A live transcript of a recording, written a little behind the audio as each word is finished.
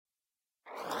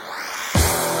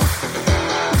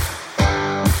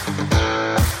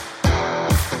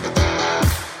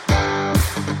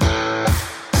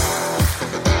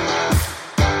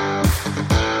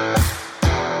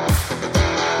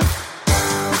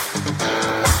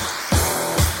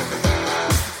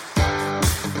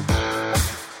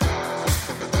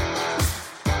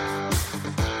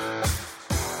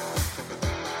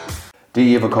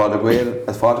Díomh Cáil Gael,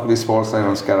 as Fáilte Sports Line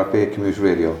on Scarab Bay Community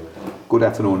Radio. Good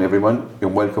afternoon, everyone,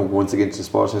 and welcome once again to the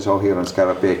Sports Show here on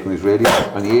Scarab Bay Community Radio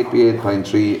on the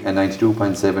 88.3 and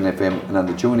 92.7 FM and on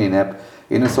the TuneIn app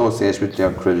in association with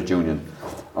Derg Credit Union.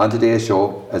 On today's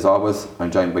show, as always, I'm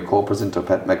joined by co-presenter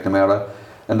Pat McNamara,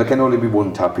 and there can only be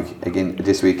one topic again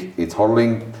this week. It's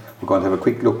hurling. We're going to have a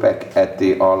quick look back at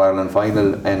the All-Ireland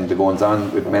final and the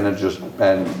goings-on with managers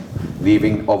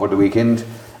leaving over the weekend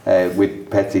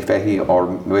with Patsy Fahey, our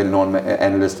well-known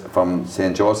analyst from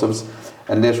St. Joseph's.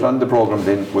 And later on in the programme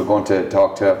then we're going to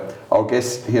talk to our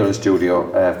guest here in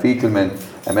studio, Feakleman,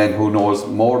 a man who knows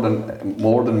more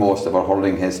than most about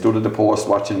hurling, has stood at the post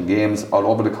watching games all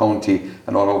over the county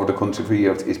and all over the country for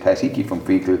years, is Pat Hickey from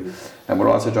Feakle. And we're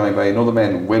also joined by another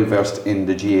man well versed in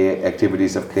the GA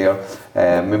activities of Clare,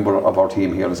 member of our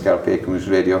team here on Scarab Bay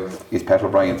Community Radio, is Pat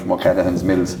O'Brien from O'Callaghan's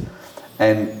Mills.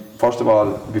 And first of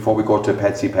all, before we go to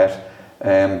Patsy, Pat,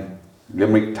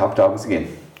 Limerick top dogs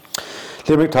again.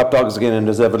 Limerick top dogs again, and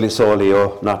deservedly so,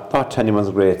 Leo. Not anyone's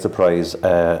great surprise.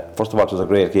 First of all, it was a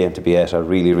great game to be at. I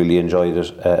really enjoyed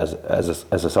it as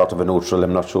a sort of a neutral.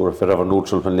 I'm not sure if they're ever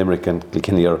neutral when Limerick and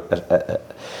Kilkenny are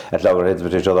at loggerheads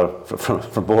with each other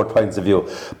from both points of view.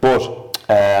 But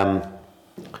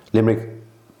Limerick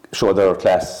showed their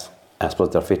class, I suppose,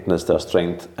 their fitness, their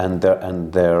strength, and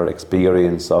their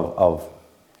experience of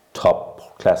top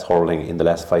class hurling in the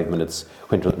last 5 minutes,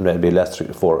 when maybe last 3,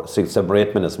 4, 6, 7 or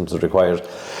 8 minutes when it was required.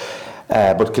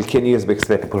 But Kilkenny is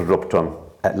expected to put it up to them,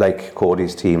 like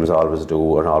Cody's teams always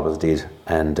do and always did,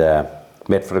 and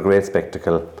made for a great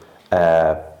spectacle.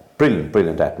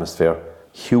 Brilliant atmosphere,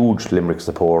 huge Limerick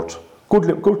support, good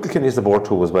Kilkenny support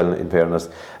too as well, in fairness,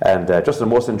 and just the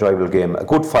most enjoyable game. A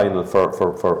good final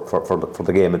for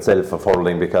the game itself of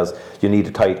hurling, because you need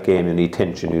a tight game, you need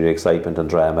tension, you need excitement and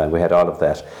drama, and we had all of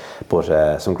that.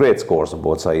 But some great scores on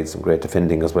both sides, some great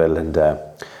defending as well. And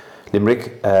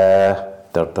Limerick, they're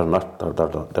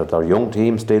young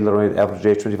team still, around average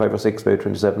age 25 or 6, maybe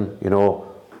 27. You know,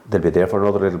 they'll be there for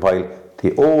another little while.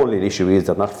 The only issue is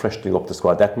they're not freshening up the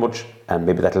squad that much, and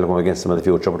maybe that'll go against them in the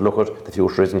future. But look at the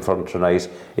future isn't for them tonight.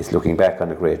 It's looking back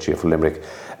on a great year for Limerick,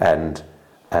 and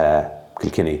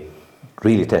Kilkenny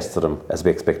really tested them as we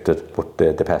expected, but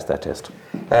they passed that test.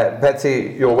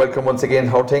 Patsy, you're welcome once again.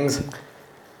 How are things?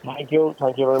 Thank you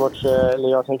very much,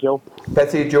 Leo. Thank you.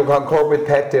 Patsy, do you concur with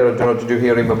Pat there? Did you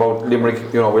hear him about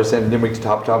Limerick? You know, we're saying Limerick's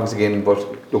top dogs again,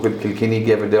 but look at Kilkenny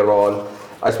gave it their all.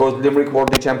 I suppose Limerick were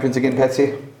the champions again,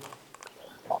 Patsy.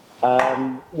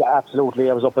 Yeah, absolutely.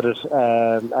 I was up at it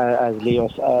as Leo,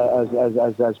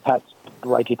 as Pat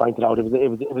rightly pointed out. It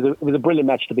was a brilliant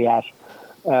match to be at.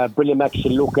 Brilliant match to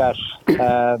look at.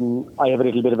 I have a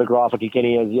little bit of a graph for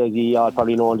Kilkenny, as you all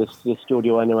probably know in this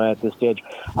studio anyway at this stage.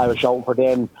 I was shouting for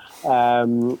them.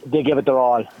 They gave it their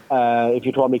all. If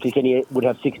you told me Kilkenny would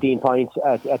have 16 points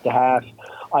at the half,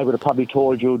 I would have probably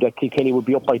told you that Kilkenny would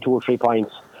be up by 2 or 3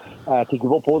 points. To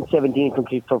give up 117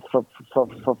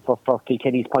 for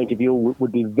Kilkenny's point of view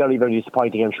would be very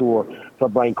disappointing, I'm sure, for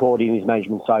Brian Cody and his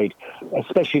management side,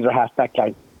 especially their half-back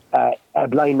line. A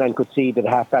blind man could see that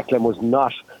the half-back line was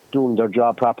not doing their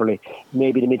job properly.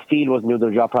 Maybe the midfield wasn't doing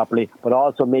their job properly, but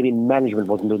also maybe management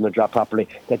wasn't doing their job properly,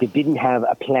 that they didn't have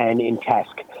a plan in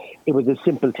task. It was a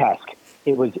simple task.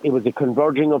 It was a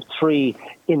converging of 3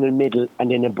 in the middle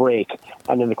and then a break.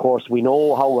 And then, of course, we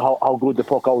know how good the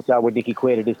puck outs are with Nicky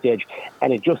Quaid at this stage.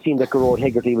 And it just seemed that Gearóid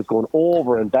Hegarty was going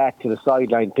over and back to the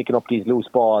sideline, picking up these loose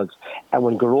balls. And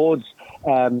when Gearóid's,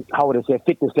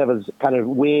 fitness levels kind of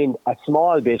waned a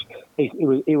small bit, it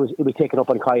was taken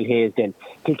up on Kyle Hayes then.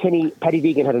 Kilkenny, Paddy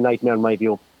Deegan had a nightmare in my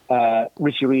view.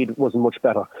 Richie Reid wasn't much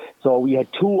better. So we had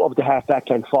 2 of the half-back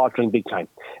line faltering big time.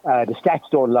 The stats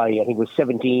don't lie. I think it was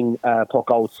 17 puck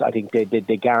outs. I think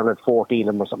they garnered 14 of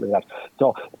them or something like that.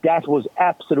 So that was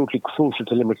absolutely crucial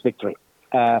to Limerick's victory.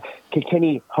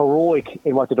 Kilkenny heroic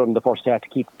in what they done in the first half to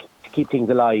keep things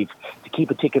alive, to keep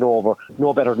it ticking over.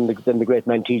 No better than the great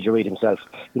man TJ Reid himself.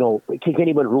 You know,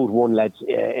 Kilkenny went route one, lads,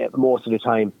 most of the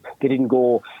time. They didn't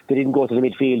go to the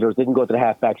midfielders, didn't go to the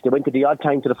halfbacks. They went to the odd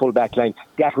time to the full back line.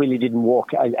 That really didn't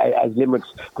work as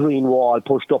Limerick's green wall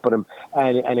pushed up on them,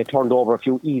 and it turned over a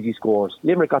few easy scores.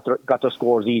 Limerick got their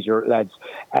scores easier, lads.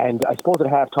 And I suppose at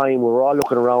half time we were all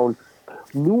looking around,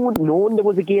 knowing there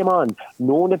was a game on,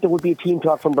 knowing that there would be a team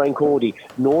talk from Brian Cody,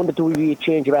 knowing that there would be a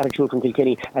change of attitude from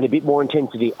Kilkenny and a bit more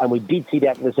intensity, and we did see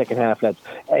that in the second half, lads.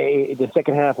 The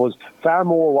second half was far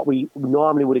more what we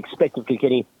normally would expect of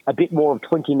Kilkenny, a bit more of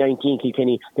 2019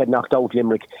 Kilkenny that knocked out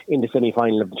Limerick in the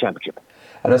semi-final of the championship.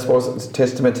 And I suppose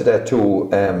testament to that too,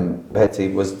 Patsy,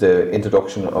 was the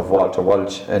introduction of Walter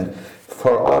Walsh, and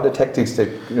for all the tactics that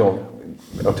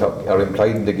are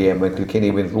implied in the game when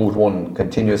Kilkenny went route one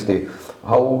continuously.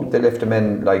 How they left the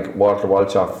men like Walter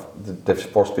Walsh off the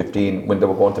first 15 when they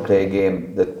were going to play a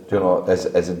game that, you know, as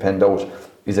it panned out,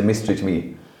 is a mystery to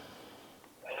me.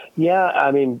 Yeah,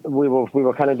 I mean, we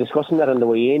were kind of discussing that on the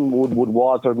way in. Would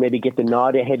Walter maybe get the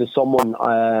nod ahead of someone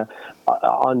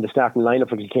on the starting lineup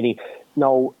for Kilkenny?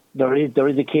 Now, there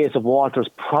is a case of Walter's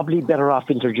probably better off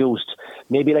introduced,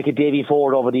 maybe like a Davy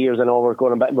Ford over the years. I know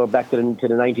we're back to the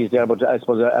 90s there, but I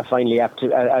suppose finally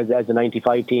after as the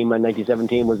 95 team and 97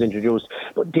 team was introduced.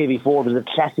 But Davy Ford was a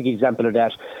classic example of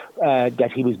that.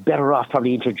 That he was better off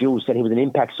probably introduced, and he was an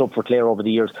impact sub for Clare over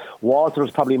the years. Walter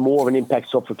was probably more of an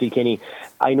impact sub for Kilkenny.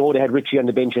 I know they had Richie on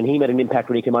the bench, and he made an impact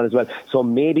when he came on as well. So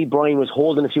maybe Brian was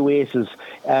holding a few aces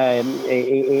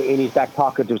in his back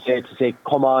pocket to say,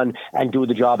 come on and do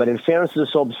the job. And in fairness to the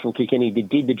subs from Kilkenny, they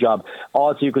did the job.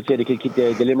 Also, you could say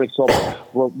the Limerick subs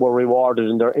were rewarded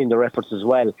in their efforts as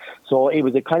well. So it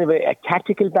was a kind of a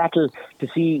tactical battle to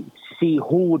see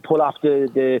who would pull off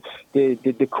the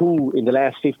coup in the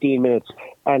last 15 minutes.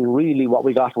 And really what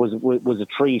we got was a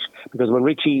treat, because when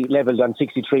Richie levelled on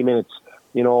 63 minutes,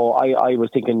 you know, I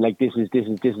was thinking like this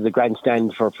is a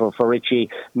grandstand for Richie,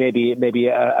 maybe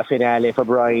a finale for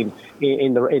Brian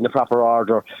in the proper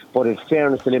order. But in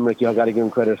fairness to Limerick, you've got to give him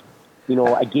credit. You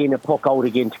know, again a puck out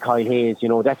again to Kyle Hayes. You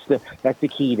know, that's the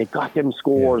key. They got them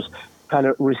scores, kind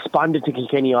of responded to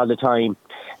Kilkenny all the time,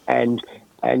 and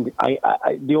I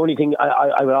the only thing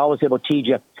I would always say about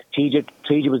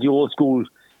TJ was the old school,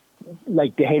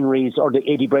 like the Henrys or the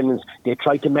Eddie Brennans. They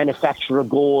tried to manufacture a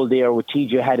goal there with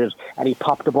TJ had it, and he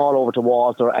popped the ball over to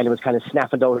Walter, and it was kind of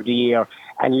snapping out of the air,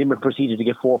 and Limerick proceeded to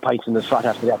get 4 points in the shot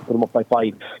after that, put them up by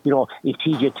 5. You know, if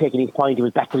TJ had taken his point, he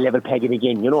was back to level pegging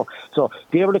again, you know. So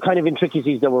they were the kind of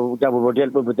intricacies that were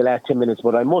dealt with the last 10 minutes,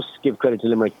 but I must give credit to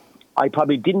Limerick. I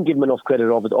probably didn't give him enough credit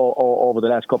over the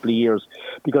last couple of years,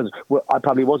 because I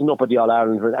probably wasn't up at the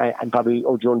All-Ireland and probably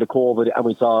during the COVID, and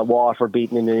we saw Waterford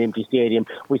beaten in an empty stadium.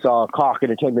 We saw Cork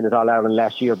in a 10-minute All-Ireland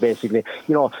last year, basically.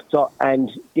 You know, so, and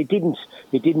they didn't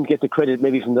get the credit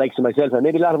maybe from the likes of myself and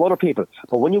maybe a lot of other people.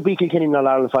 But when you beat Kilkenny in the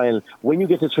All-Ireland final, when you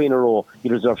get to 3 in a row, you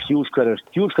deserve huge credit.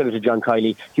 Huge credit to John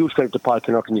Kiley, huge credit to Paul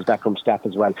Kinnock and his backroom staff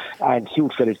as well, and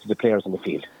huge credit to the players in the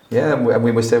field. Yeah, and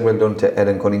we must say well done to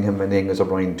Ellen Cunningham and Angus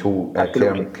O'Brien too,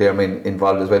 Clare men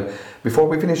involved as well. Before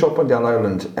we finish up on the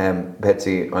All-Ireland,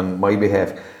 Betsy, on my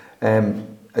behalf,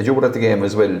 as you were at the game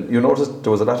as well, you noticed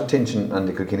there was a lot of tension on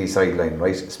the Kilkenny sideline,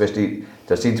 right? Especially,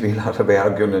 there seemed to be a lot of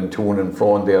arguing and to and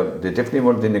fro there. They definitely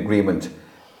weren't in agreement,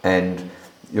 and,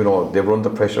 you know, they were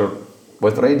under pressure.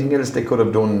 Was there anything else they could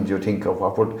have done, do you think, of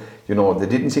what would, you know, they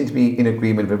didn't seem to be in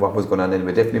agreement with what was going on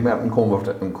anyway. Definitely Martin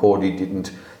Comfort and Cody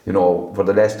didn't, you know, for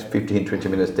the last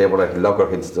 15-20 minutes they were at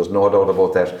loggerheads, there's no doubt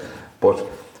about that. But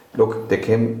look, they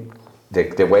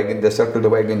circled the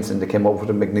wagons and they came out with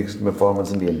a magnificent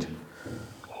performance in the end.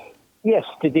 Yes,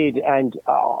 they did, and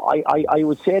I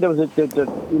would say there was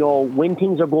you know, when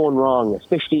things are going wrong,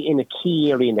 especially in a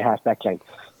key area in the half-back line,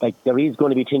 like there is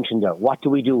going to be tension there. What do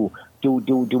we do?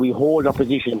 Do we hold our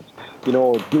positions? You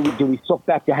know, do we suck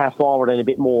back the half forward and a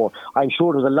bit more? I'm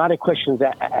sure there's a lot of questions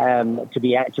that, to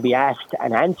be asked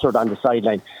and answered on the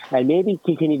sideline, and maybe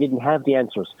Kilkenny didn't have the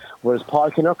answers. Whereas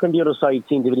Paul Kinnock on the other side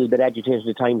seemed a little bit agitated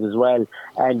at times as well,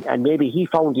 and maybe he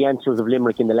found the answers of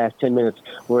Limerick in the last 10 minutes.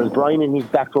 Whereas Brian and his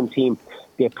backroom team,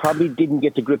 they probably didn't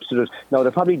get the grips with it. Now,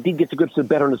 they probably did get the grips with it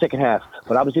better in the second half,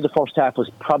 but obviously the first half was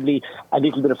probably a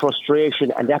little bit of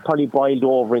frustration, and that probably boiled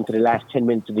over into the last 10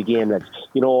 minutes of the game, lads.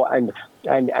 You know, and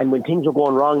when things were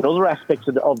going wrong, those are aspects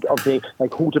of the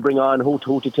like who to bring on, who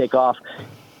to take off.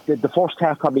 The first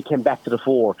half probably came back to the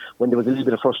fore when there was a little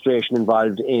bit of frustration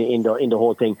involved in the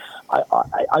whole thing. I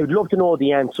would love to know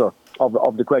the answer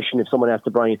of the question if someone asked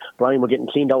to Brian, we're getting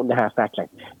cleaned out in the half-back line.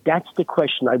 That's the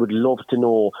question I would love to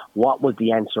know, what was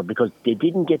the answer, because they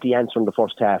didn't get the answer in the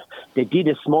first half. They did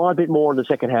a small bit more in the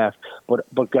second half,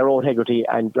 but Garrod Hegarty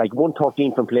and like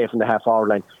 113 from play from the half-hour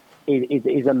line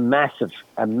is a massive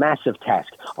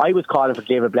task. I was calling for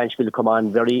David Blanchfield to come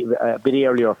on a bit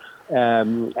earlier.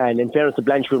 And in fairness to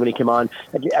Blanchfield, when he came on,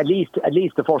 at least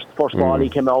the first ball he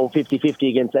came out 50-50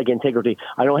 against Hegarty.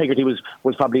 I know Hegarty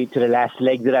was probably to the last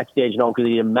legs at that stage now because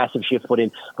he had a massive shift put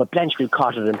in, but Blanchfield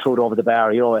caught it and threw it over the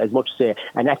bar. You know, as much as say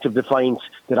an act of defiance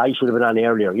that I should have been on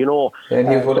earlier. You know, and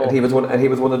he was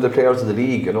one of the players of the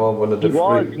league. You know, one of the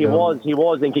he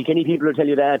was, and Kilkenny people will tell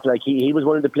you that. Like he was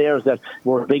one of the players that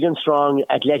were big and strong,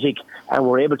 athletic, and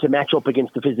were able to match up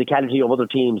against the physicality of other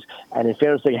teams. And in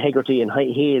fairness to Hegarty and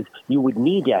Hayes, you would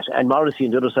need that, and Morrissey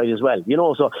on the other side as well.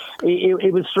 So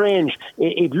it was strange.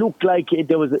 It looked like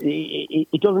there was.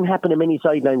 It doesn't happen in many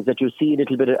sidelines that you see a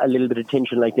little bit of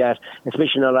tension like that,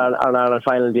 especially on our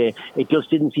final day. It just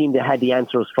didn't seem they had the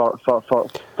answers for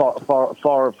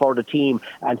the team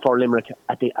and for Limerick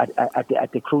at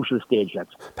the crucial stage.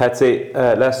 Patsy,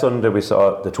 last Sunday we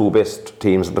saw the two best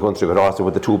teams in the country, but also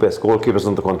with the two best goalkeepers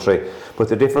in the country. But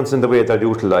the difference in the way they're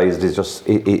utilised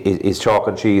is chalk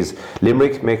and cheese.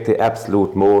 Limerick make the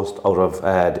absolute most out of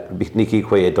Nicky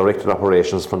Quaid directing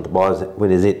operations from the ball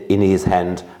when it's in his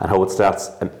hand, and how it starts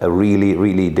a really,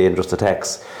 really dangerous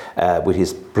attacks with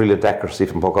his brilliant accuracy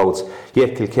from puck outs.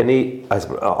 Yet Kilkenny, as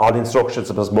all instructions,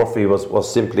 because Murphy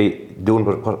was simply doing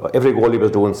what every goalie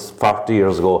was doing 40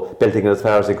 years ago, belting it as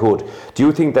far as he could. Do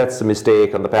you think that's a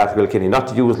mistake on the part of Kilkenny not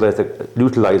to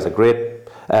utilise a great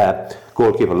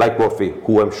goalkeeper like Murphy,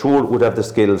 who I'm sure would have the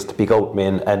skills to pick out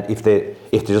men, and if they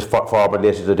just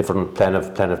formulated a different plan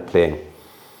of playing?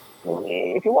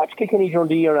 If you watch Kilkenny during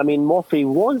the year, I mean, Murphy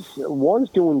was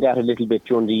doing that a little bit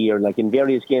during the year, like in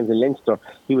various games in Leinster.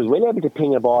 He was well able to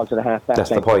ping a ball to the half-back. That's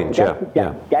the point,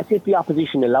 That's if the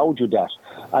opposition allowed you that.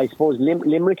 I suppose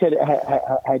Limerick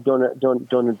had done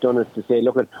it to say,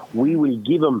 look, we will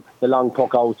give him the long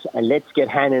puck outs, and let's get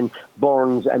Hannon,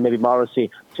 Burns and maybe Morrissey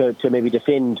to maybe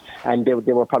defend, and they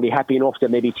were probably happy enough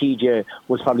that maybe TJ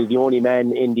was probably the only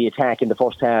man in the attack in the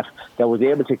first half that was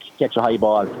able to catch a high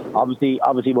ball. Obviously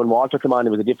when Walter came on, it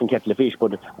was a different kettle of fish,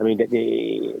 but I mean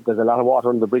there's a lot of water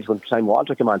under the bridge when time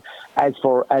Walter came on. As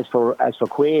for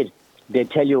Quaid, they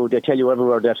tell you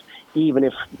everywhere that even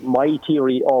if my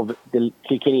theory of the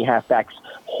Kilkenny halfbacks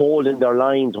holding their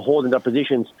lines, holding their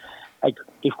positions, like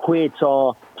if Quaid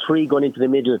saw three going into the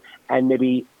middle and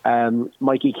maybe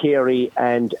Mikey Carey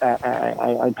and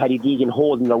Paddy Deegan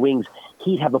holding their wings,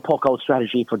 he'd have a puck out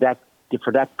strategy for that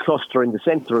cluster in the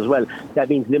centre as well. That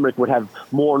means Limerick would have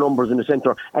more numbers in the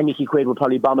centre, and Nicky Quaid would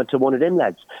probably bomb it to one of them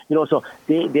lads. So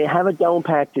they have it down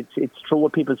packed. It's true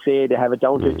what people say. They have it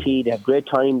down to a T. They have great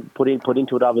time put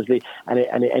into it, obviously, and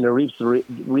it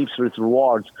reaps its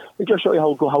rewards. It just show you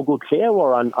how good Clare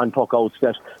were on puck outs.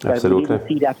 That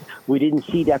we didn't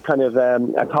see that kind of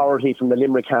authority from the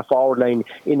Limerick half forward line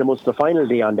in the Munster final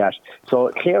day on that. So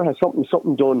Clare has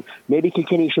something done. Maybe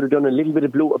Kilkenny should have done a little bit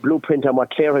of a blueprint on what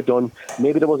Clare had done.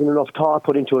 Maybe there wasn't enough thought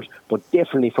put into it, but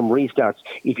definitely from restarts.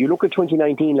 If you look at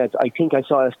 2019, lads, I think I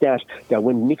saw a stat that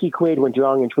when Nicky Quaid went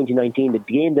wrong in 2019, the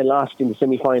game they lost in the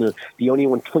semi-final, they only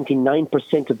won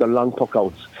 29% of their long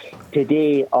puck-outs.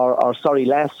 Today,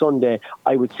 last Sunday,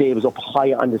 I would say it was up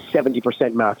high on the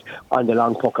 70% mark on the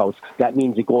long puck-outs. That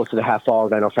means it goes to the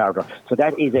half-forward line or farther. So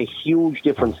that is a huge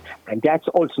difference, and that's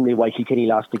ultimately why Kilkenny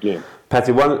lost the game.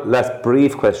 Patsy, one last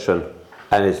brief question.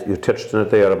 And you touched on it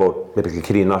there about maybe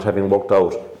Kilkenny not having worked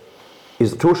out.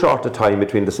 Is it too short a time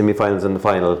between the semi-finals and the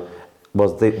final?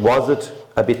 Was it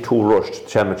a bit too rushed, the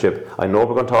championship? I know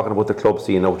we're going to talk about the club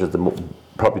scene, which is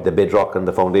probably the bedrock and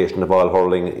the foundation of all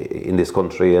hurling in this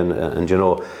country, and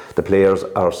the players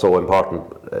are so important,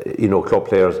 club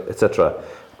players, etc.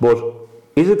 But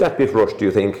is it that bit rushed, do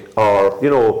you think? Or,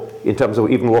 in terms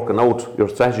of even working out your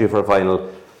strategy for a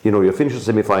final, you finish the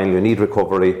semi-final, you need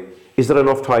recovery. Is there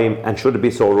enough time, and should it be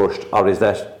so rushed, or is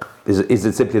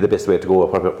it simply the best way to go,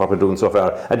 probably doing so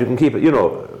far, and you can keep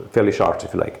it, fairly short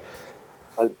if you like?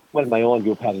 Well, my own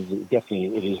view, Pat, is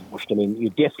definitely it is rushed. I mean, you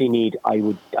definitely need. I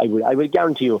would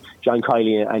guarantee you, John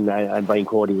Kiley and Brian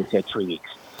Cody would say 3 weeks.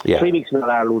 Yeah. 3 weeks in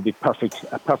Ireland would be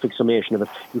a perfect summation of it.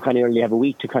 You kind of only have a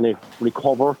week to kind of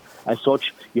recover as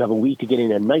such. You have a week to get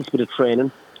in a nice bit of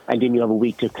training. And then you have a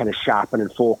week to kind of sharpen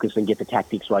and focus and get the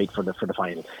tactics right for the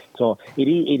final. So it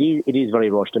is very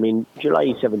rushed. I mean, July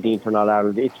 17th for Northern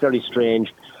Ireland, it's very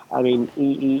strange. I mean,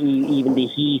 even the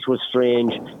heat was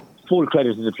strange. Full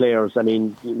credit to the players. I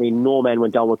mean, no man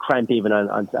went down with cramp even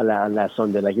on last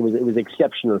Sunday. Like it was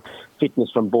exceptional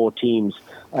fitness from both teams.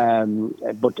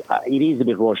 But it is a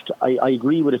bit rushed. I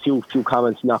agree with a few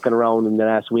comments knocking around in the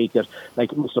last week that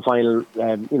like Munster final,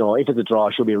 if it's a draw,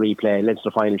 it should be a replay.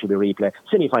 Leinster final should be a replay.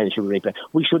 Semi-final should be a replay.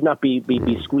 We should not be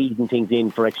squeezing things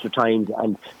in for extra time.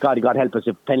 And God help us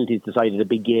if penalties decided a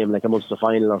big game like a Munster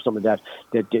final or something like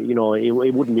that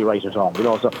it wouldn't be right at all.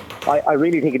 So I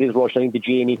really think it is rushed. I think the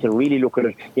GA need to really look at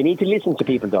it. They need to listen to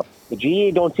people though. The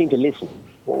GA don't seem to listen.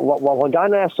 What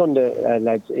Don asked Sunday,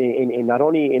 lads, in not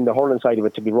only in the hurling side of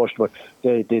it to be rushed, but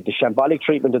the shambolic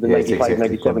treatment of the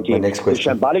 95-97 team, the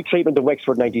shambolic treatment of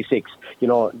Wexford 96.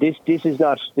 This is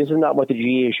not what the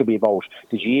GAA should be about.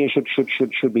 The GAA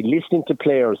should be listening to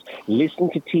players,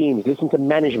 listening to teams, listening to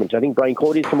management. I think Brian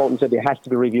Cody's come out and said it has to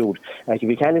be reviewed. If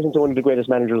you can't listen to one of the greatest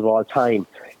managers of all time,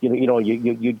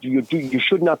 you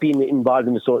should not be involved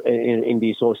in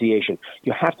the association.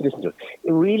 You have to listen to it.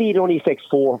 It only affects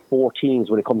four teams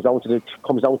when it comes down to the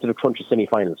crunch of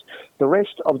semi-finals. The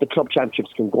rest of the club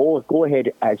championships can go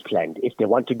ahead as planned if they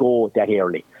want to go that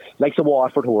early. Like the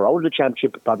Waterford, who are out of the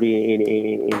championship probably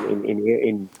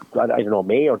in I don't know,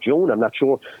 May or June, I'm not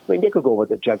sure. I mean, they could go with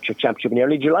the championship in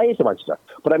early July if they wanted to.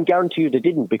 But I'm guarantee you they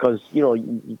didn't, because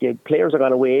the players are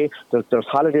gone away. There's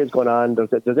holidays going on.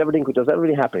 There's everything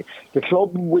happening. The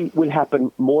club will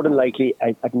happen more than likely.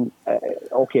 A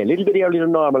little bit earlier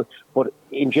than normal, but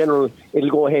in general, it'll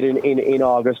go ahead in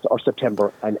August or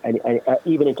September, and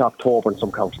even into October in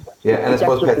some counties. Yeah, and I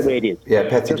suppose that's just the way it is. Yeah,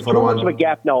 Patsy, there's too much of a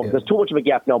gap now. Yeah. There's too much of a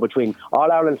gap now between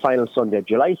All Ireland final Sunday,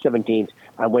 July 17th,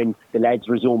 and when the lads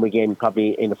resume again,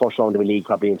 probably in the first round of the league,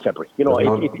 probably in February.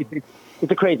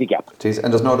 It's a crazy gap. Jeez,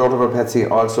 and there's no doubt about, Patsy,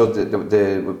 also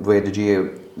the way the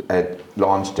GAA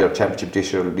launched their championship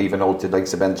this year, leaving out the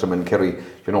likes of Antrim and Kerry,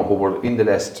 who were in the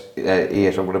last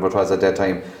 8 or whatever it was at that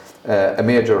time. A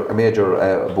major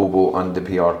boo-boo on the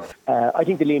PR. I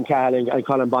think the Liam Cahill and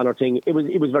Colin Bonner thing, it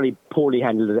was very poorly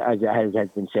handled, as has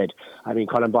been said. I mean,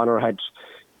 Colin Bonner it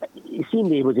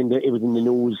seemed it was in the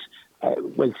news.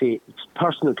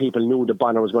 Personal people knew that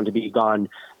Bonner was going to be gone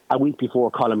a week before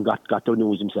Colin got the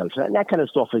news himself, and that kind of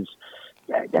stuff is.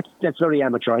 That's very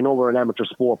amateur. I know we're an amateur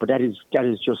sport, but that is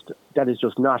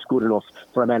just not good enough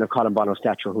for a man of Colin Bonner's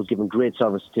stature, who's given great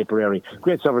service to Tipperary,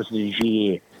 great service to the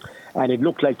GAA. And it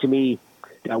looked like to me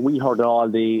that we heard all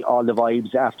the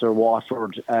vibes after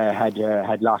Waterford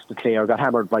had lost to Clare, got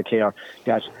hammered by Clare,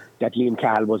 that Liam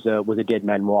Cahill was a dead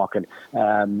man walking.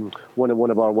 One of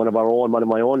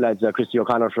my own lads, Christy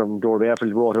O'Connor from Dore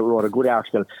Airfield, wrote a good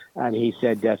article, and he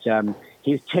said that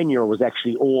his tenure was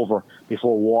actually over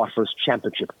before Waterford's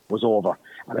championship was over.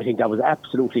 And I think that was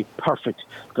absolutely perfect,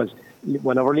 because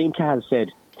whenever Liam Cahill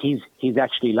said he's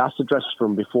actually lost the dressing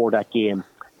room before that game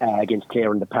against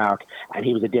Clare in the park, and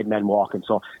he was a dead man walking.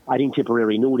 So I think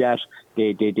Tipperary knew that.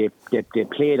 They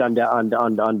played on the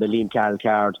Liam Cahill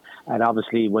card, and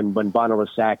obviously when Bonner was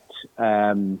sacked,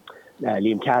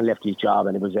 Liam Cahill left his job,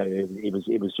 and it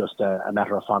was just a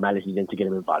matter of formality then to get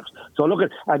him involved. So look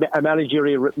at a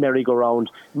managerial merry-go-round,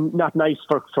 not nice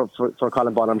for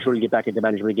Colin Bonner. I'm sure he'll get back into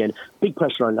management again. Big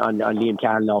pressure on Liam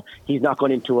Cahill now. He's not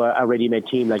gone into a ready-made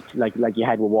team like you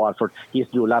had with Waterford. He has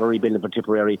to do a lot of rebuilding for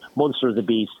Tipperary. Munster is a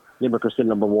beast. Limerick are still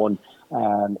number one.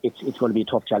 It's going to be a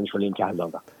tough challenge for Liam Cahill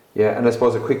now. Yeah, and I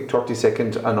suppose a quick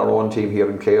 30-second on our own team here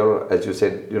in Clare. As you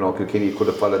said, Kilkenny could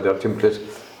have followed their template.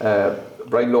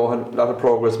 Brian Lohan, a lot of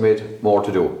progress made, more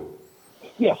to do.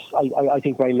 Yes, I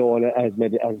think Brian Lohan has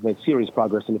made serious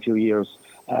progress in a few years.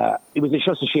 It was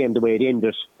just a shame the way it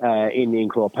ended in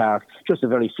Croke Park. Just a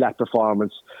very flat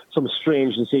performance. Some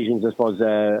strange decisions, I suppose,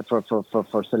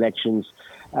 for selections.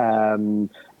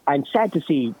 And sad to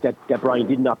see that Brian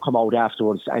did not come out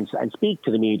afterwards and speak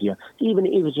to the media, even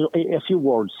if it was a few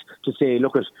words to say,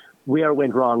 look at where it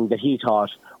went wrong, that he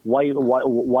thought, why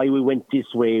we went this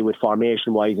way with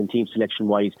formation-wise and team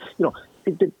selection-wise.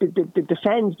 The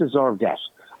fans deserve that.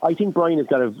 I think Brian has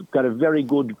got a very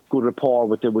good rapport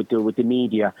with the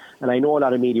media, and I know a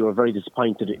lot of media were very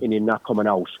disappointed in him not coming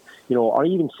out, or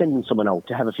even sending someone out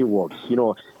to have a few words.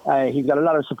 He's got a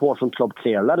lot of support from Club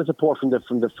Clare, a lot of support from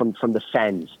the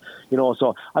fans.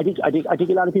 So I think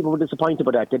a lot of people were disappointed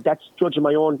about that. That's judging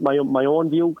my own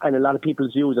view and a lot of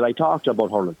people's views that I talked to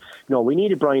about hurling. We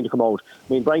needed Brian to come out.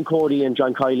 I mean, Brian Cody and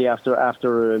John Kiley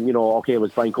after it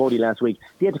was Brian Cody last week.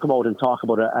 They had to come out and talk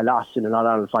about a loss in an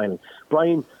All-Ireland final.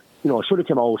 Brian, should have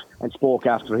come out and spoke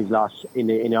after his loss in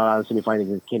the All-Ireland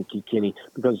semi-final against Kilkenny,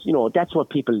 because, that's what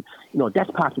people, that's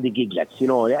part of the gig, lads,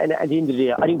 and at the end of the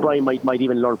day, I think Brian might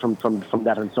even learn from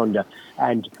that on Sunday,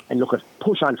 and look at,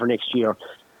 push on for next year.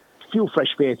 Few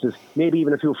fresh faces, maybe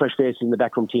even a few fresh faces in the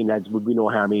backroom team, lads, would be no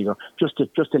harm either, just to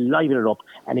liven it up,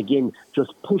 and again,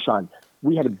 just push on.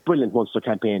 We had a brilliant Munster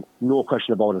campaign, no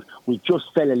question about it. We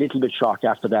just fell a little bit short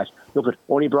after that. Look at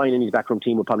only Brian and his backroom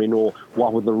team would probably know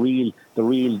what were the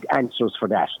real answers for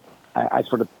that. As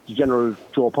for the general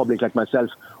Joe public like myself,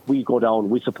 we go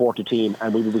down, we support the team,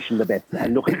 and we wish them the best.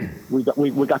 And look, we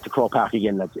got to Croke Park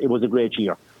again, lads. It was a great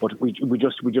year, but we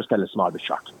just fell a small bit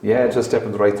short. Yeah, it's a step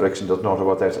in the right direction. There's no doubt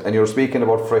about that. And you were speaking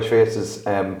about fresh faces.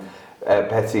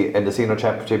 Patsy, in the senior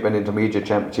championship and intermediate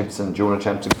championships and junior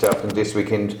championships starting this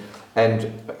weekend, And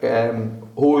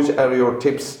who are your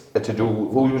tips to do?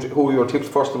 Who are your tips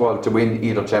first of all to win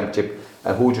either championship,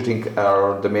 and who do you think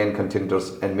are the main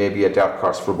contenders, and maybe a dark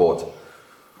horse for both?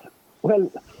 Well,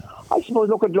 I suppose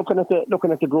looking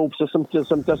at the groups,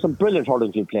 there's some brilliant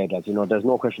hurling being played. As you know, there's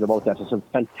no question about that. There's some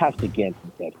fantastic games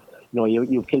being played. You know,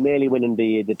 you've Kilmaley winning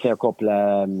the Clare Cup,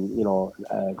 a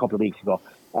couple of weeks ago,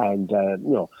 and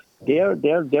you know.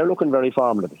 They're looking very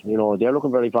formidable. You know, they're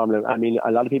looking very formidable. I mean,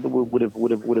 a lot of people would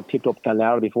have tipped up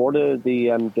Clonlara before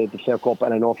the Clare Cup,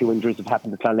 and I know a few injuries have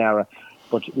happened to Clonlara.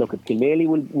 But look, at Kilmaley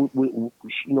will you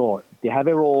know, they have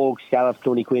Erogue, Scariff,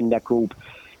 Cloney Quinn, that group.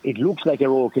 It looks like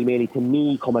Erogue, Kilmaley to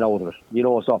me coming out of it. You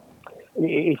know, so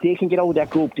if they can get out of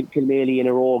that group, Kilmaley and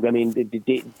Erogue, I mean,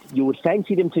 you would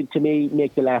fancy them to me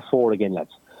make the last four again, lads.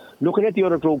 Looking at the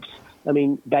other groups. I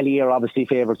mean, Ballier are obviously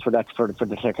favourites for the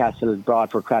Clarecastle,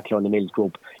 Broadford, Cratloe and the Mills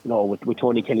group, you know, with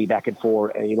Tony Kelly back at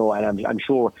four, you know, and I'm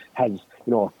sure has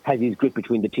his grip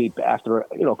between the teeth after,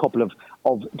 you know, a couple of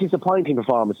disappointing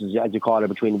performances, as you call it,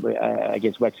 between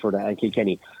against Wexford and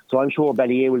Kilkenny. So I'm sure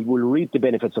Ballier will reap the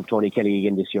benefits of Tony Kelly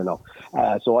again this year now.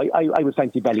 So I would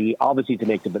fancy Ballier obviously to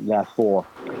make the last four.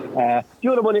 The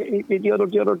other one,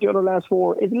 the other last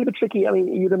four is a little bit tricky. I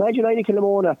mean, you'd imagine Inagh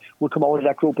Kilnamona would come out of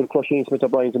that group with Crushing, Smith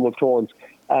O'Brien's and Wolf Thrones.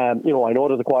 You know, I know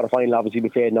there's a quarter final obviously we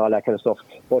played and all that kind of stuff,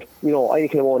 but you know,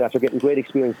 Inagh Kilnamona, after getting great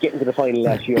experience, getting to the final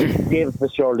last year, David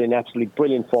Fitzgerald in absolutely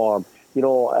brilliant form. You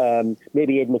know,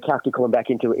 maybe Ed McCarthy coming back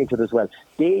into it as well.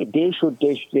 They should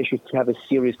have a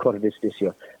serious cut of this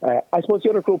year. I suppose the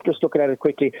other group, just looking at it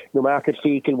quickly, Newmarket,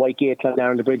 Feakle, Whitegate,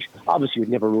 Clonlara and the Bridge. Obviously, we'd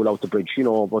never rule out the Bridge, you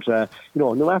know, but you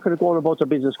know, Newmarket are going about their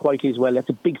business quietly as well. That's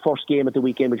a big first game at the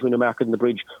weekend between Newmarket and the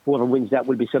Bridge. Whoever wins that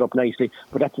will be set up nicely.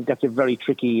 But that's a very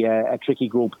tricky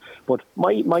group. But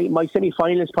my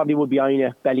semi-finalists probably would be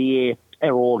Inagh, Ballier,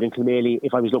 Erogue and Kilmaley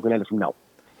if I was looking at it from now.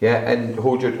 Yeah, and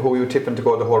who are you tipping to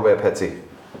go the whole way, Patsy?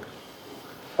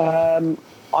 I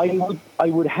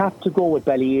would have to go with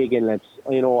Ballier again, lads.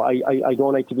 You know, I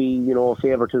don't like to be, you know,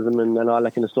 favouritism and all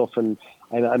that kind of stuff, and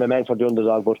I'm a man for the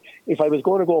underdog. But if I was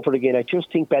going to go for it again, I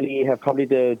just think Ballier have probably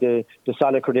the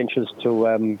solid credentials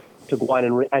to go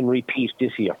on and repeat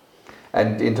this year.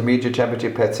 And intermediate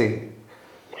championship, Patsy.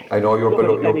 I know your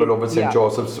beloved St.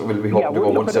 Joseph's will be hoping to go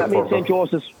one step further.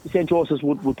 St. Joseph's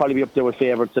would probably be up there with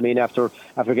favourites. I mean, after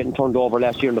getting turned over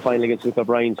last year in the final against Smith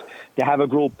O'Brien's, they have a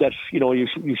group that, you know, you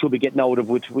should be getting out of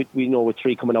with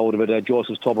three coming out of it.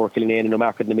 Joseph's, Tubber, Killanane and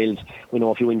Newmarket and the Mills. We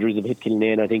know a few injuries have hit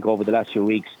Killanane, I think, over the last few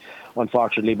weeks,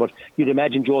 unfortunately. But you'd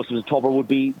imagine Joseph's and Tubber would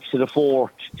be to the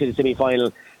four to the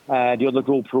semi-final. The other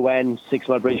group, Rowan, Six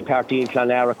Mile Bridge, Party and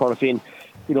Clonlara, Corofin.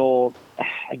 You know,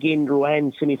 again,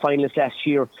 Rowan semi-finalists last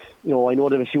year. You know, I know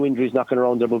there are a few injuries knocking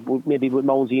around there, but maybe with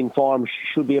Mounsey in form,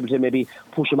 should be able to maybe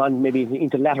push him on maybe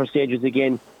into latter stages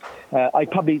again. I'd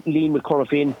probably lean with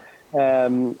Corofin.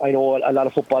 I know a lot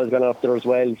of football has gone up there as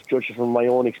well, judging from my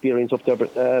own experience up there.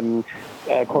 But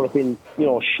Corofin, you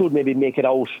know, should maybe make it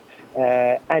out.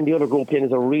 And the other group then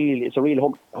is a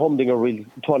real humdinger, real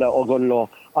Tulla, Ogunlo,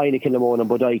 Inagh Kilnamona and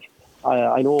Bodyke.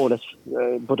 I know that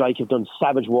Bodyke have done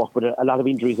savage work, but a lot of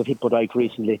injuries have hit Bodyke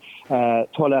recently.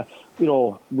 Tulla, you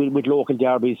know, with local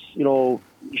derbies, you know,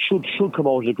 should come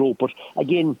out of the group. But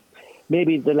again,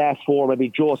 maybe the last four, maybe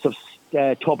Joseph's,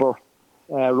 Tubber,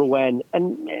 Rowan,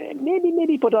 and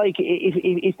maybe Bodyke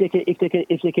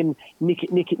if they can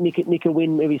nick a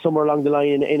win maybe somewhere along the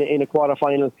line in a quarter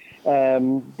final.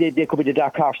 They could be the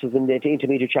dark horses in the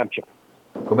intermediate championship.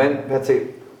 Come in,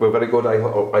 Patsy. We're very good.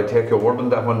 I take your word on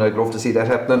that one. I'd love to see that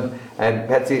happening. And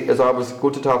Patsy, as always,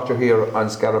 good to talk to you here on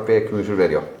Scariff Bay Community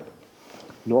Radio.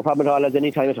 No problem at all, at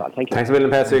any time at all. Thank you. Thanks a million,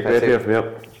 Patsy. Great to hear from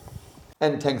you.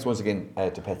 And thanks once again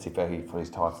to Patsy Fahy for his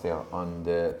thoughts there on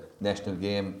the national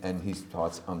game and his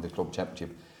thoughts on the club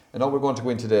championship. And now we're going to go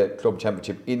into the club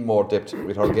championship in more depth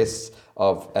with our guests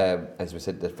of, as we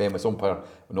said, the famous umpire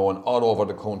known all over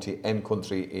the county and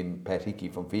country in Pat Hickey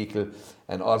from Feakle,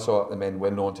 and also a man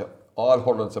well known to all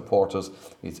hurling supporters.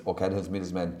 It's O'Callaghan's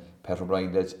Millsman, Pat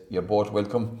O'Brien. You're both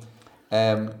welcome.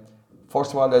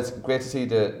 First of all, it's great to see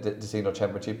the senior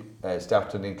championship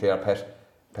starting in Clare.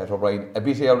 Pat O'Brien, a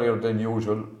bit earlier than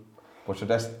usual, but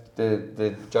that's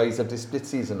the joys of the split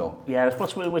season now. Yeah, I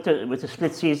suppose with the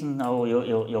split season now,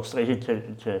 you're straight into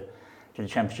the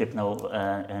championship now,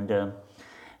 and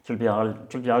it'll be all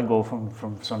go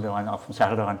from Sunday on or from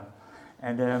Saturday on,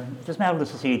 and it's just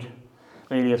marvellous to see it.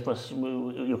 Really, I suppose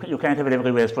you can't have it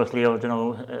every way, I suppose, Leo. You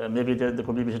know, maybe there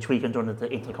could be a bit of tweaking done at the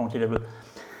inter-county level,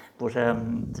 but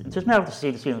it's just marvellous to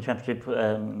see the senior championship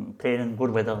playing in good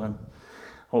weather, and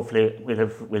hopefully we'll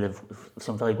have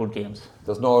some very good games.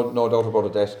 There's no doubt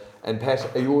about it. And Pat,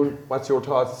 what's your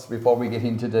thoughts before we get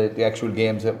into the actual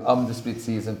games on the split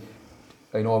season?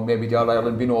 I know maybe the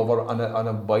All-Ireland being over on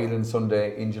a violent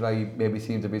Sunday in July maybe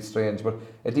seems a bit strange, but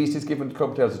at least it's given the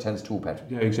club players a chance too, Pat.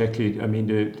 Yeah, exactly. I mean,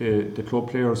 the club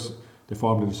players, they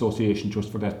formed an association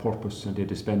just for that purpose, and they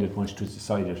disbanded once it was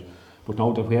decided. But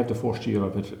now that we have the first year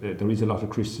of it, there is a lot of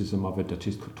criticism of it that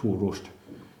is too rushed.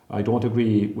 I don't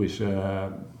agree with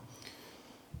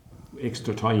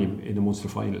extra time in the Munster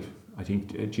final. I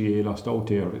think GA lost out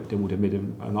there. They would have made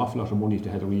an awful lot of money if they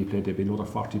had a replay. There'd be another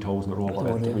 40,000 or over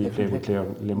at the replay with Clare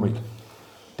Limerick.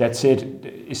 That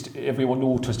said, everyone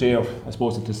knew it was there, I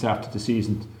suppose, at the start of the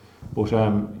season. But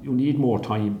you need more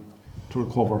time to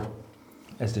recover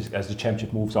as the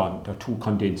championship moves on. They're too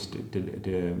condensed,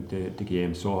 the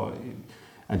game. So,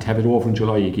 and to have it over in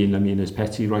July again, I mean, as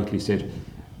Patsy rightly said,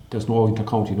 there's no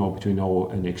inter-county now between now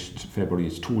and next February.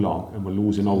 It's too long and we're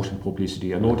losing out in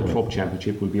publicity. I know the club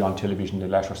championship will be on television in the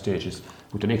latter stages,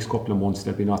 but the next couple of months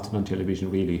there'll be nothing on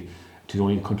television really. It's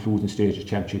only the concluding stage of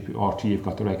championship. RT have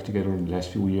got their act together in the last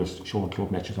few years showing club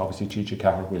matches. Obviously TJ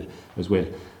Carroll will as well.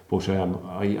 But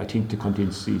I think the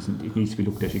condensed season, it needs to be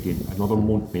looked at again. Another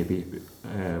month maybe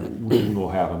would do no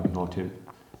harm, to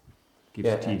give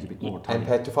the teams a bit more time. And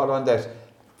Pat, to follow on that,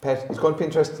 Pat, it's going to be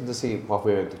interesting to see what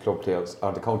way the club players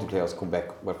or the county players come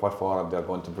back, what form they're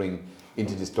going to bring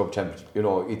into this club championship.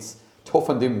 It's tough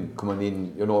on them coming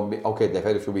in. Okay, they've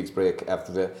had a few weeks break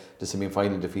after the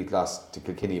semi-final defeat last to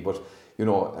Kilkenny, but a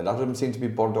lot of them seem to be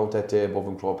burned out at above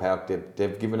in Croke Park.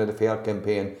 They've given it a fair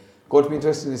campaign. Going to be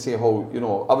interesting to see how,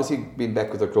 obviously being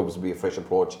back with their clubs will be a fresh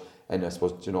approach, and I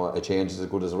suppose a change is as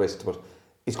good as the rest, but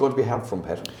it's going to be hard from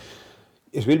Pat.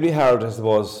 It will be hard, I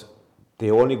suppose. The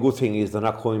only good thing is they're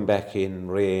not coming back in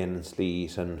rain and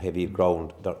sleet and heavy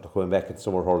ground. They're coming back in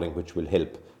summer hurling, which will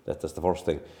help. That's the first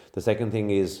thing. The second thing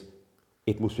is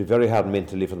it must be very hard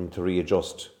mentally for them to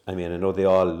readjust. I mean, I know they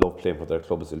all love playing for their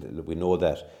clubs, we know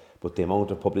that, but the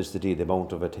amount of publicity, the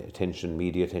amount of attention,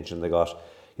 media attention they got,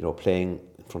 playing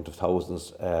in front of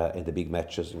thousands in the big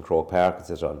matches in Croke Park,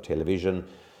 etc., on television,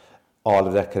 all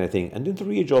of that kind of thing. And then to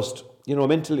readjust,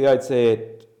 mentally I'd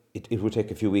say it would take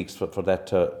a few weeks for that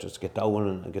to just get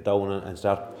down and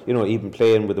start, even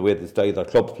playing with the way their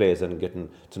club plays and getting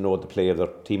to know the play of their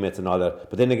teammates and all that.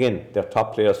 But then again, they're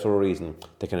top players for a reason.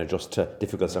 They can adjust to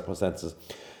difficult circumstances.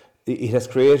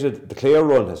 The Clare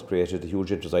run has created a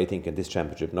huge interest, I think, in this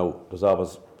championship. Now, there's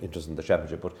always interest in the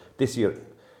championship, but this year,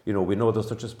 we know there's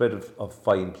such a spread of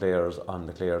fine players on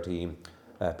the Clare team.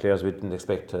 Players we didn't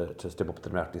expect to step up to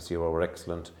the mark this year were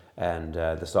excellent, and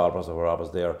the Starbers that were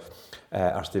always there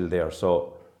are still there.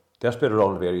 So they're spread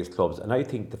around various clubs, and I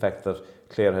think the fact that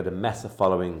Clare had a massive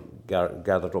following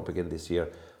gathered up again this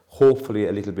year, hopefully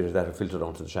a little bit of that will filter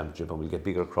down to the championship, and we'll get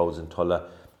bigger crowds in Tulla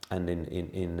and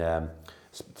in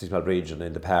Sixmile Bridge and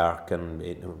in the park and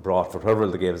in Broadford, wherever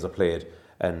the games are played.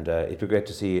 And it'd be great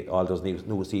to see all those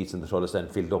new seats in the Tulla stand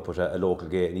filled up with a local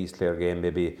game, an East Clare game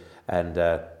maybe, and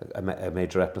a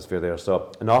major atmosphere there.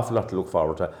 So an awful lot to look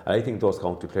forward to. And I think those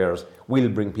county players will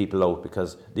bring people out,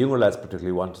 because the younger lads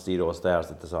particularly want to see those stars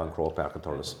that they saw in Croke Park and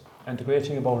Thurles. And the great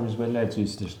thing about it as well, lads,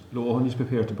 is that Lohan is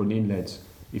prepared to bring in lads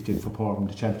if they perform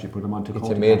the championship, put them on to it's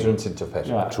a major incentive, Pat.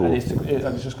 Yeah, true. And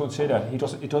I was just going to say that he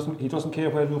doesn't care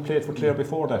whether you played for Clare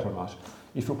before that or not.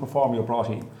 If you perform, you're brought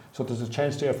in. So there's a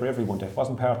chance there for everyone that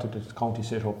wasn't part of the county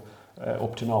setup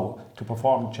up to now to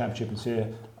perform the championship and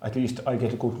say, at least I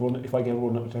get a good run. If I get a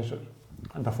run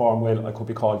and perform well, I could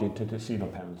be called into the senior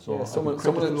panel. So yeah, someone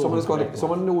who's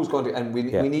going to, and we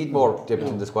need more depth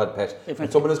in the squad, Pat.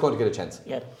 And someone is going to get a chance.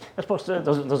 Yeah, I suppose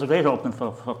there's a great opening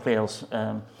for players.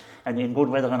 And in good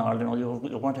weather and all, you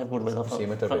won't have good weather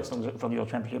from your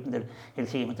championship, and they'll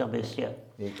see him at their best, yeah.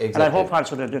 Exactly. And I hope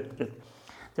also that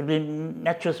there'll be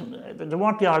matches, they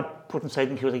won't be all put inside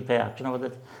in Cusack Park,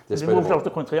 that they'll be moved out of the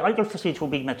country. I'd love to see 2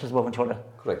 big matches above each other.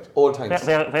 Correct, all times.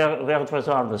 Where it was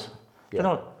always.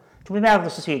 Yeah. It will be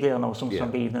marvellous to see there now, some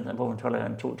evening above each other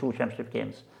and two championship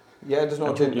games. Yeah, there's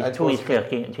no two East Clare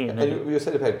teams. And you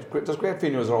said it, Pat, there's great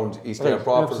venues around East Clare.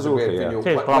 Broadford is a great venue.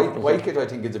 Wycott, I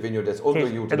think, is a venue that's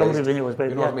underutilised.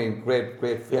 You know what I mean? Great.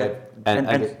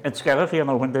 And Scariff,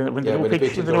 when the new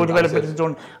pitch, the new development is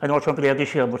done, I know it's not there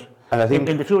this year, but and I think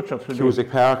in the future. Cusack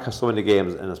Park has so many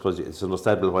games, and I suppose it's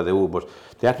understandable why they would, but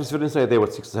the atmosphere inside there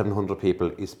with 600 or 700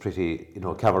 people is pretty,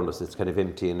 cavernous. It's kind of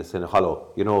empty and it's kind of hollow,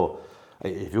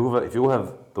 If you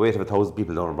have the weight of 1,000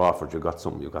 people down in Broadford, you've got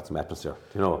some atmosphere.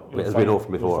 As we know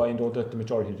from before. You'll find out that the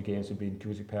majority of the games will be in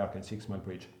Cusack Park and Sixmile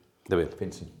Bridge. They will.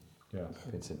 Vincent. Yeah.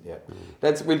 Vincent. Yeah.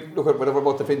 We'll look at whatever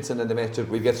about the Vincent and the matches.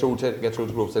 We'll get through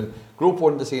the groups. And Group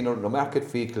 1 this evening: Newmarket,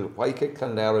 Fecal, Wycott,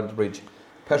 Clonlara, and Bridge.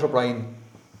 Pat O'Brien,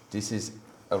 this is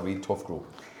a really tough group.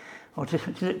 Oh,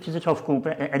 it is a tough group.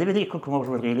 Anybody could come out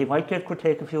of it really. Wycott could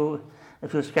take a few a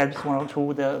few scabs, one or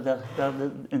two.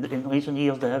 In recent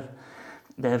years,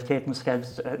 they have taken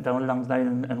scabs down along the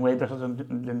line and way better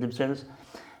than themselves.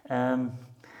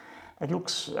 It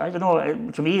looks, I don't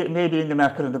know, to me, maybe in the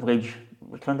Market and the Bridge,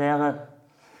 Clondera,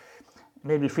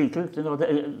 maybe Fecal, you know,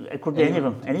 it could be any of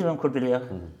them. Any of them could be there.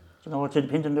 You know, it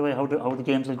depends on the way how the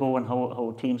games will go and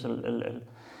how teams will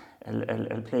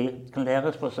play. Clondera,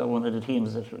 I suppose, are one of the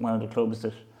teams, one of the clubs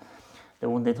that they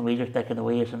won the intermediate back in the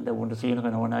 08 and they won the senior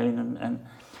in 09 and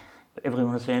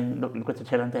everyone was saying, look at the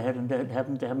talent they had, and they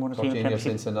haven't won a senior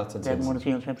championship. They haven't won a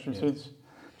senior championship since.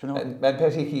 You know? And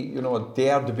Petty, you know, they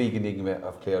are the big enigma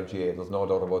of Clare GA, there's no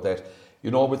doubt about that.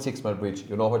 You know, with Six Mile Bridge,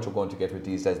 you know what you're going to get with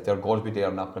these guys. They're going to be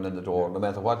there knocking on the door, no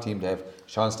matter what team they have.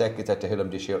 Sean Stack is at the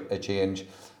Hillam this year, a change.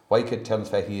 Wycott, Terence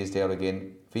Fahey is there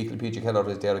again. Fecal, PG Keller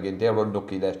is there again. They were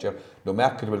unlucky last year.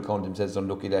 Newmarket will count themselves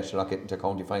unlucky last year, not getting to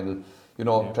county final. You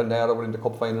know, Clondera were in the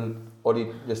cup final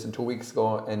only less than 2 weeks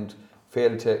ago and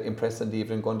failed to impress in the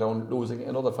evening, gone down losing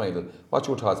another final. What's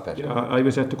your thoughts, Patrick? Yeah, I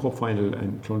was at the cup final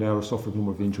and Clondera suffered a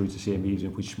number of injuries the same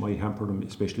evening, which might hamper them,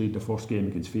 especially the first game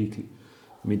against Fecal.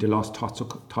 I mean, they lost Tots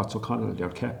O'Connell, their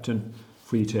captain,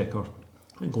 free taker,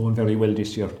 and going very well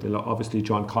this year. Obviously,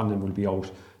 John Conlon will be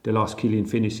out. They lost Killian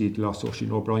Finney, they lost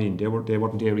Oisin O'Brien. They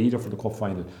weren't there either for the cup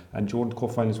final. And during the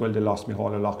cup final as well, they lost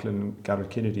Micheál O'Loughlin and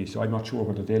Garrett Kennedy. So I'm not sure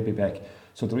whether they'll be back.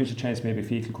 So there is a chance maybe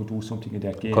Fecal could do something in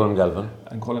that game. Colin Galvin.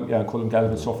 And Colin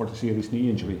Galvin suffered a serious knee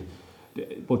injury.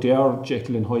 But they are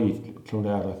Jekyll and Hyde,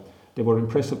 Clondera. They were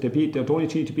impressive. They're the only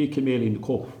team to beat Kilmaley in the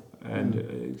cup.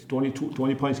 And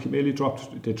 20 points Kilmaley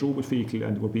dropped. They drew with Fecal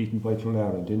and were beaten by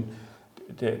Clondera. And then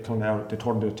they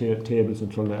turned their tables on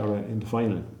Clondera in the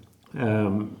final.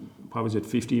 What was it,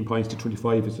 15 points to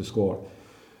 25 is the score.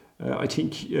 I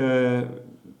think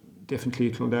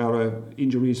definitely Clondera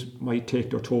injuries might take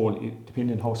their toll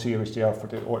depending on how serious they are for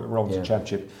the rounds of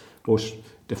championship. But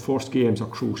the first games are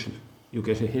crucial. You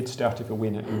get a head start if you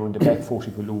win it, you're on the back foot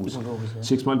if you lose.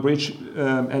 Six Mile Bridge,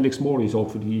 Alex Morey is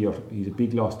out for the year. He's a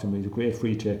big loss to him. He's a great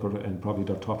free taker and probably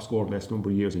their top scorer the last number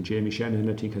of years. And Jamie Shanahan,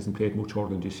 I think, hasn't played much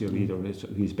hurling this year either.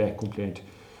 He's back complaint.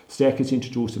 Stack has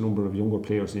introduced a number of younger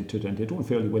players into it and they're doing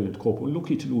fairly well in the cup.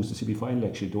 Unlucky to lose the semi-final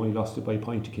actually. They only lost it by a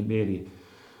point to Kilmaley.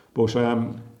 But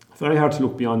very hard to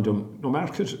look beyond them.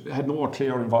 Newmarket had no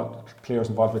players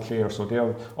involved with Clare, so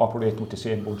they're operating with the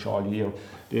same bunch all year.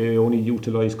 They only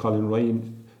utilise Colin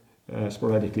Ryan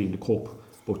sporadically in the cup,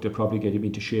 but they'll probably get him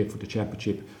into shape for the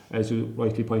championship. As you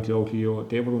rightly pointed out, Leo,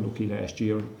 they were unlucky last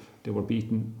year. They were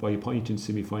beaten by a point in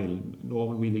semi-final. No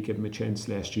one really gave them a chance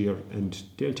last year, and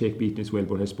they'll take beating as well.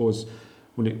 But I suppose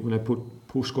when I put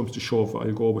push comes to shove,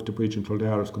 I'll go with the Bridge and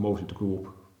Clondera's come out of the group.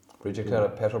 Bridge and Clara,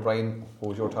 Pat O'Brien, what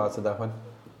was your thoughts on that one?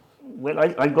 Well,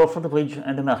 I'll go for the Bridge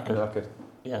and the Market.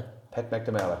 Yeah. Pat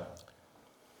McNamara.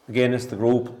 Again, it's the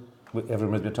group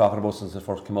everyone's been talking about since it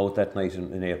first came out that night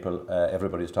in April.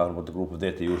 Everybody's talking about the group of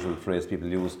death, the usual phrase people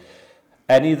use.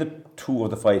 Any of the two of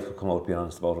the five could come out, to be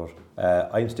honest about it.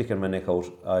 I'm sticking my neck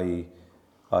out. I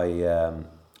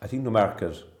think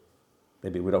Newmarket,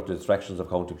 maybe without the distractions of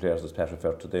county players, as Pat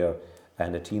referred to there,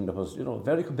 and a team that was,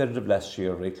 very competitive last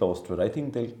year, very close to it. I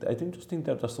think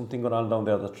that there's something going on down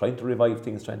there. They're trying to revive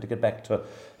things, trying to get back to a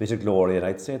bit of glory, and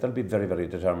I'd say they'll be very, very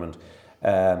determined.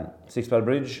 Six Mile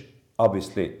Bridge,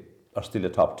 obviously, are still a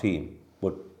top team,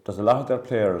 but there's a lot of their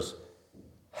players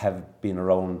have been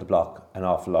around the block an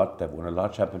awful lot. They've won a lot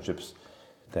of championships.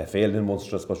 They failed in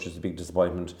Munster, which is a big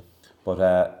disappointment.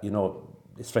 But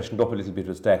it's freshened up a little bit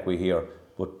with Stack we hear.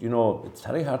 But it's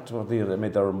very hard to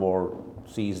there are more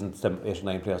seasoned 8 or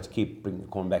 9 players to keep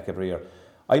coming back every year.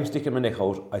 I'm sticking my neck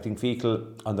out. I think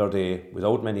Fecal on their day,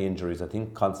 without many injuries, I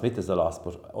think Con Smith is a loss,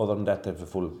 but other than that, they have a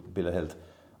full bill of health.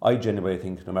 I genuinely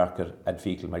think Newmarket and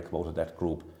Fecal might come out of that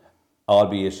group,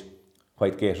 albeit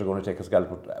Whitegate are going to take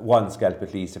one scalp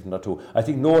at least, if not two. I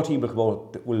think no team will come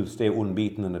out will stay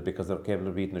unbeaten in it because they're capable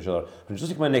of beating each other. But just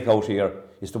stick my neck out here,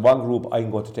 it's the one group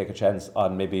I'm going to take a chance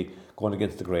on maybe going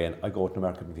against the grain. I go with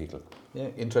Newmarket and Fecal. Yeah,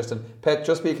 interesting. Pat,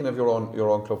 just speaking of your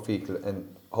own club Fecal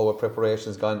and how our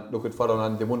preparation's gone, look at following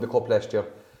on, they won the cup last year.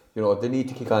 They need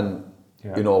to kick on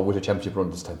with a championship run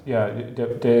this time. Yeah,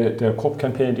 their cup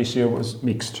campaign this year was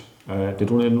mixed. They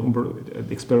done a number of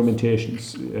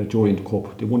experimentations during the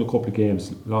cup. They won a couple of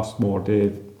games, lost more.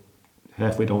 They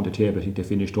halfway down the table, I think they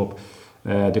finished up.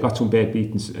 They got some bad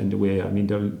beatings in the way. I mean,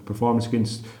 their performance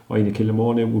against Aina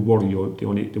Killamona would worry you. They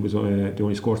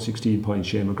only scored 16 points.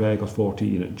 Shane McGrath got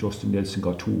 14 and Justin Nelson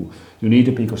got 2. You need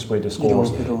a bigger spread of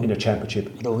scores in a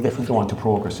championship if you want to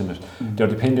progress in it. They're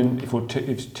dependent, if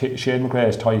Shane McGrath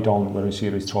is tied down, we're in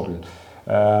serious trouble.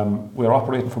 We're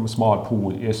operating from a small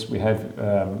pool. Yes, we have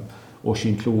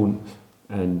Oisin Clune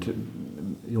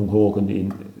and Young Hogan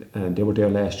and they were there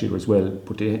last year as well,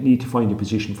 but they need to find a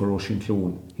position for Oisín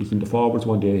Clone. He's in the forwards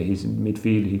one day, he's in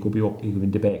midfield, he could be up, he could be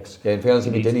in the backs. Yeah, in fairness,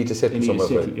 they need to settle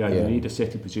somewhere. They need a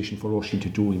settled position for Oisín to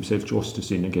do himself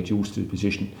justice in and get used to the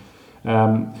position.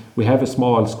 We have a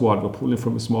small squad, we're pulling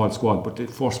from a small squad, but the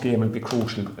first game will be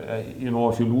crucial.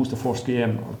 If you lose the first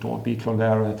game, don't beat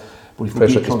Clondara, but if you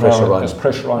beat Clondara, there's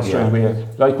pressure on straight away.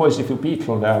 Likewise, if you beat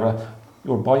Clondara,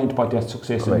 you're buoyant by that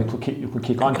success, and you could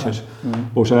kick on to it.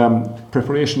 But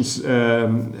preparations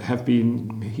have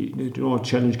been,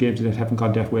 challenge games that haven't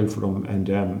gone that well for them, and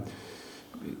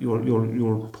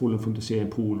you're pulling from the same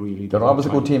pool really. They're always a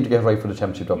good team to get right for the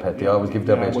championship, though, Pat. They always give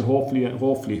their best. Well,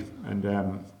 hopefully, and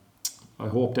I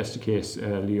hope that's the case,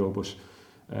 Leo. But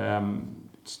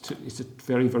it's a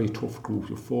very, very tough group.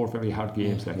 You have 4 very hard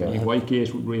games.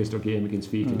 Whitegate would raise their game against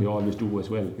Fecal. They always do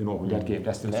as well. That game,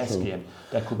 that's the last game.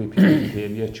 That could be pivotal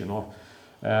game yet.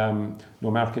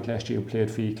 Newmarket last year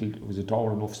played Fecal. It was a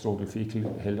dour enough struggle.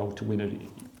 Fecal held out to win it.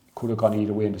 Could have gone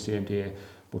either way in the same day.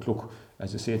 But look,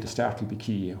 as I said, the start will be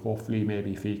key. Hopefully,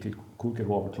 maybe Fecal could get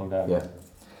over Clondalkin. Yeah.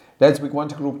 Lads, we go on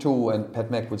to Group 2, and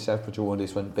Pat Mac will start with you on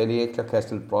this one. Ballyea,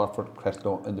 Clarecastle, Broadford,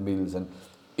 Cratloe and the Mills. And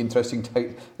interesting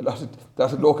type, a lot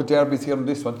of local derbies here on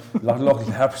this one. A lot of local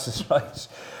derbies is right.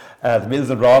 The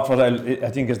Mills and Broadford, I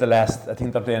think is the last. I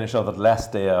think they're playing each other the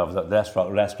last day of the last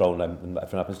round.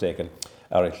 If I'm not mistaken,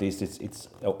 or at least it's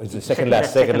the second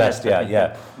last.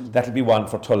 Yeah. That'll be one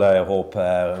for Tulla, I hope.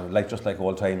 Just like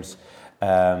old times.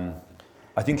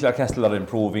 I think Clarecastle are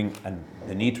improving, and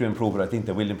they need to improve it. I think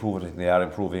they will improve it. I think they are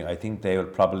improving. I think they will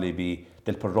probably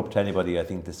they'll put it up to anybody, I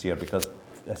think, this year, because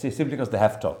I say simply because they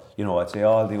have to. I'd say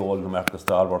all the old Newmarket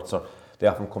stalwarts they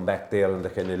often come back there and they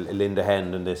kind of lend a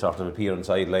hand and they sort of appear on the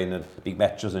sideline and big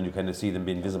matches, and you kind of see them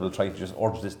being visible, trying to just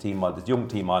urge this team on, this young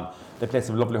team on. They played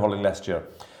some lovely hurling last year.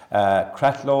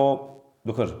 Cratloe,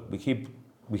 look at we keep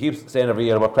saying every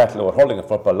year about Cratloe hurling and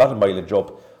football, a lot of mileage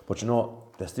up, but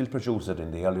they still produce it in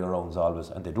the earlier rounds always,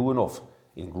 and they do enough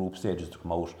in group stages to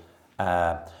come out.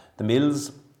 The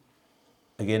Mills,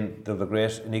 again, they're the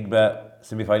great enigma,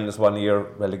 semi-finalists one year,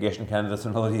 relegation candidates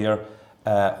another year.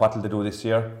 What will they do this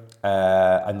year?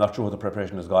 I'm not sure how the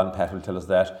preparation has gone. Pat will tell us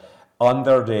that. On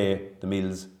their day, the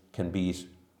Mills can beat,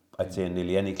 I'd say,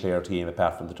 nearly any Clare team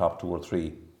apart from the top 2 or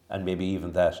 3, and maybe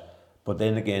even that. But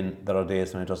then again, there are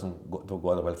days when it don't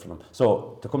go that well for them.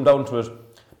 So to come down to it,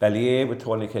 Ballyea with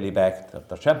Tony Kelly back,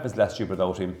 they're champions last year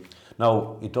without him.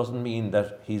 Now, it doesn't mean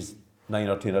that he's 9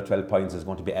 or 10 or 12 points is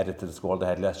going to be added to the score they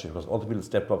had last year, because other people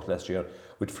stepped up last year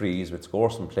with frees, with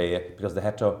scores from play, because they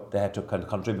had to kind of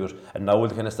contribute, and now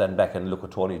they kind of stand back and look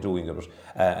at Tony doing it,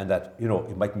 and that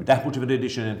it might be that much of an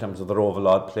addition in terms of their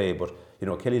overall play, but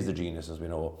Kelly's the genius, as we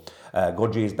know.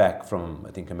 Gudgie is back from,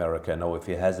 I think, America now. If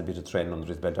he has a bit of training under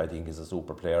his belt, I think he's a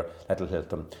super player. That'll help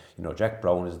them. Jack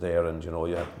Brown is there, and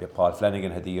you have Paul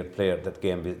Flanagan had the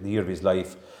year of his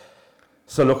life.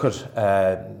 So look at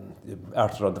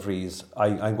Arthur on the freeze.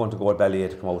 I'm going to go at Ballyea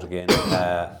to come out again,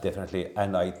 definitely.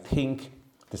 And I think,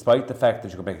 despite the fact that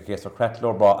you can make a case for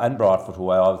Cratloe and Broadford, who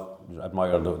I all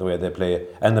admire the way they play,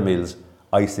 and the Mills,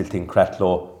 I still think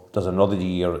Cratloe does another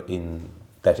year in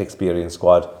that experienced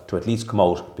squad to at least come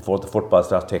out before the football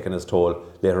starts taking its toll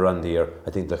later on in the year. I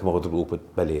think they'll come out of the group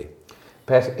with Ballyea.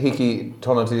 Pat Hickey,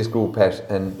 turn onto this group, Pat,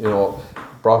 and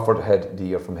Broadford had the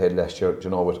year from head last year,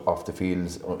 with off the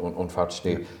fields,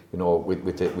 unfortunately,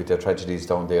 with their tragedies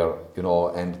down there,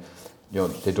 and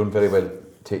they done very well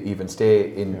to even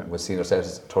stay in with senior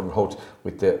status, turn out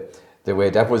with the way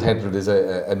that was handled is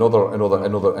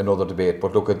another debate.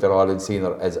 But look, they're all in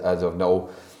senior as of now.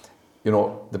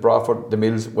 The Broadford, the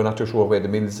Mills, we're not too sure where the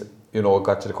Mills,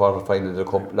 got to the quarter final of the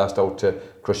cup, lost out to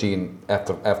Crusheen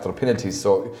after penalties.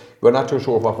 So we're not too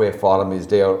sure what way Forum is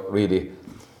there really.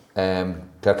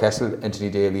 Clarecastle, Anthony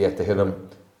Daly at the Hillam.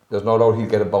 There's no doubt he'll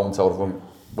get a bounce out of him.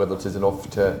 Whether it is enough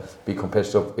to be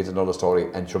competitive is another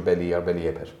story. And sure, Ballyea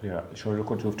Pit. Yeah, sure.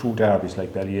 Look, to have 2 derbies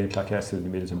like Ballyea, Clarecastle, the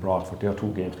Mills and Broadford. There are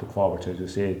 2 games to look forward to. As you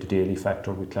say, the Daly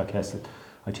factor with Clarecastle.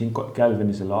 I think Galvin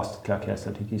is a loss to Clarecastle.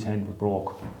 I think his hand was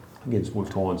broke against Wolf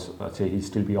Tones. I'd say he'll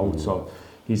still be out, so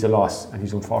he's a loss, and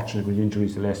he's unfortunate with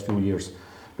injuries the last few years.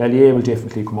 Ballyea will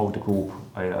definitely come out the group.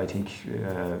 I think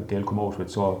they'll come out with.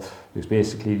 So there's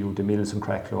basically the Mills and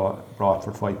Cratloe,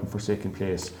 Broadford fighting for second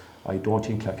place. I don't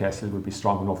think Clarecastle will be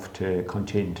strong enough to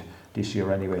contend this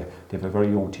year anyway. They have a very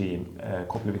young team, a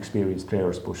couple of experienced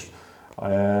players, but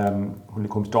when it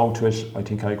comes down to it, I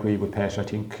think I agree with Pat. I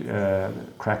think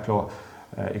Cratloe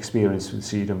experience will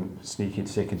see them sneak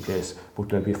into second place, but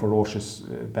there'll be a ferocious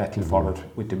battle for it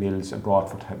with the Mills and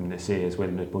Broadford having a say as well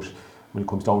in it. But when it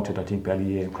comes down to it, I think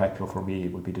Ballyea and Cratloe for me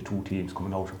will be the 2 teams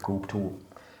coming out of Group 2.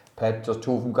 Pat, just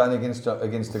two of them gone against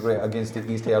the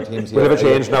East Air teams. We'll have a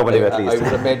change now, anyway, at least.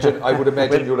 I would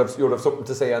imagine you'll have something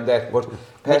to say on that. But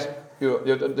Pat,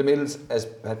 the Mills, as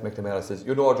Pat McNamara says,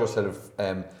 you know yourself,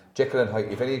 Jekyll and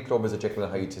Hyde. If any club is a Jekyll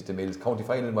and Hyde, it's the Mills. County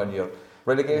final 1 year,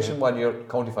 relegation 1 year,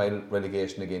 county final,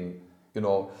 relegation again. You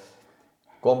know,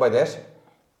 going by that.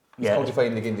 It's county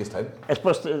final again this time. I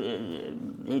suppose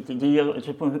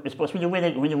when you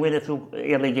win a few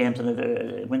early games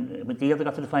and when the year they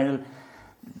got to the final,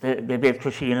 they beat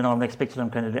Crusheen and all and expected them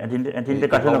kind of, and then they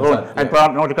got in a run. And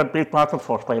they got beat Barford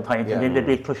first by a pint, and then they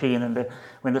beat Crusheen, and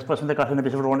when they got in a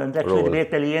bit of a run, and actually they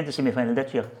beat Bellay in the semi-final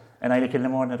that year, and I killed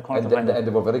them on at the quarter final. And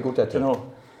they were very good that year. You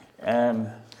know,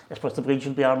 I suppose the bridge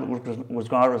was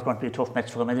going to be a tough match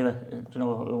for them anyway, you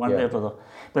know, one way or the other.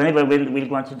 But anyway, we'll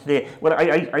go on to today. Well,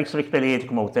 I expect Bellay to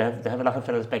come out. They have a lot of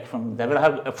fellas back from, they have a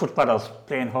lot of footballers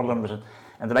playing hurling with it.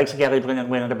 And the likes of Gary Brennan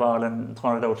winning the ball and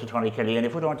throwing it out to Tony Kelly. And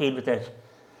if we don't deal with that,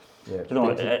 you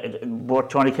know, both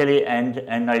Tony Kelly and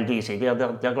Niall Deasy, they're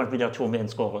going to be their two main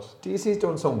scorers. Deasy's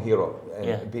done some hero.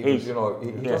 You know,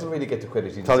 he doesn't really get the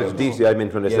credit he deserves. Deasy, I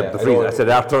meant when I said the free. I said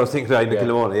after I was thinking I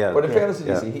Kilmona, But in fairness to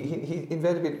Deasy, he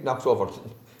invariably knocks over.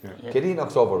 Kelly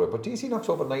knocks over it, but Deasy knocks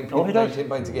over 9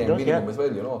 points a game minimum as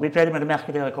well, you know. We played him at the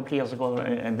market there a couple of years ago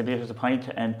and they beat us a point,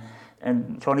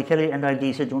 and Tony Kelly and Niall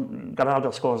Deasy got all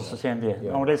their scores the same day.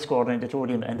 No, they scored and they told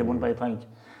him and they won by a point.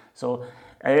 So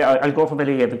I'll go for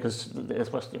Bellay because it's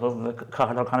supposed to have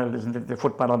Cathal O'Connell, isn't the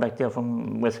footballer back there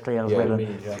from West Clare as well.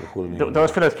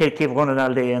 Those fellas keep running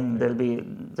all day and they'll be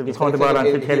throwing the ball on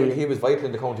to Kelly. He was vital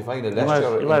in the county final last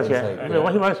year. He was,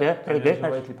 Very good. As you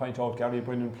rightly point out, Gary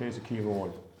Brennan plays a key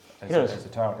role as a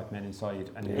target man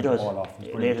inside and he does ball off.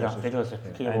 It does a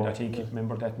key role. And I think,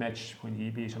 remember that match when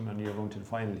he beat him on the run to the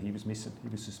final, he was missing, he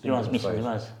was suspended. He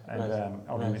was. And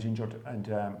he was injured and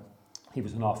he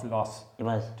was an awful loss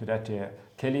to that day.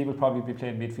 Kelly will probably be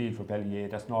playing midfield for Bellay.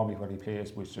 That's normally where he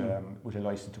plays with a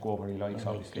licence to go where he likes,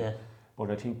 obviously.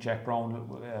 But I think Jack Brown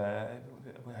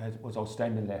was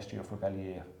outstanding last year for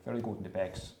Bellay. Very good in the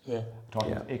backs. I thought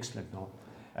he was excellent now.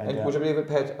 And would you believe it,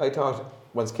 Pat? I thought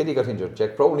once Kelly got injured,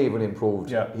 Jack Brown even improved.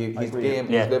 His game,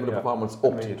 his level of performance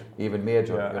upped even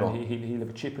major. You know. And he'll have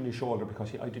a chip on his shoulder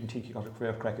because I didn't think he got a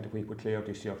fair crack at the whip with Clare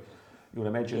this year. You would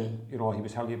imagine, you know, he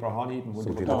was Harry Brahan even when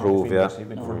he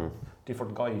went for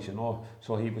different guys, you know.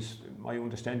 So he was, my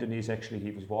understanding is actually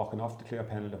he was walking off the Clare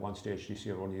panel at one stage this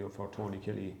year only for Tony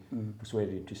Kelly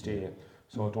persuaded him to stay.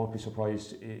 So don't be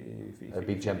surprised if a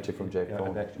big championship from Jack.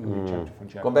 Going back to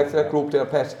that group there,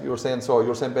 Pat, you were saying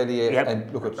Bellay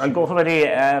and look at. I'll go for Bellay.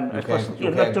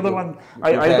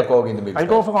 I'll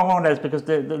go for Hornells because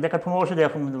they got promoted there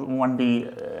from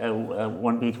 1B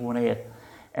to 1A.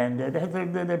 And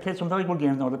they played some very good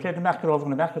games now. They played the Market over in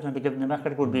the Market and they gave the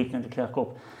Market a good beating in the Clare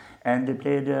Cup. And they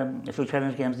played a few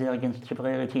challenge games there against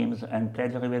Tipperary teams and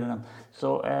played very well in them.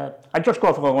 So I'd just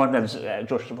go for Hornells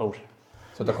just about.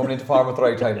 So they're coming into form at the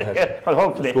right time, Pat. Well,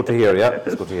 hopefully. It's good to hear,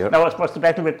 It's good to hear. Now I suppose the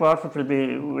battle with Barford will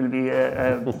be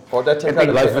that takes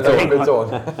life of its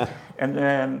own. And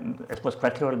I suppose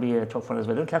Cratloe will be a tough one as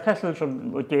well. And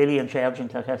Clarecastle with Daly and Charge and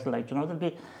Clarecastle, like, you know,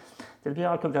 they'll be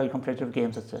all very competitive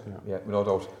games, I'd say. Yeah, no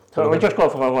doubt. So we'll just go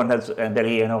for Hornells and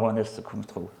Bellay and Hornells to come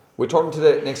through. We turn to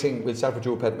the next thing. We'll start with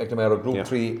you, Pat McNamara. Group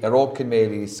 3, Arogue,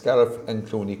 Kilmaley, Scariff and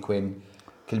Clooney Quinn.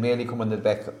 Kilmaley come on the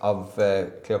back of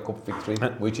Clare Cup victory,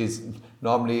 which is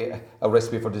normally a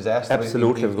recipe for disaster.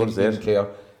 Absolutely, in Clare.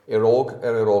 Arogue,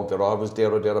 they're always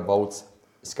there or thereabouts.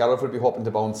 Scariff will be hoping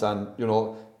to bounce on, you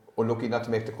know, unlucky not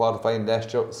to make the quarter-final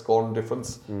last year, scoring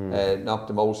difference, knocked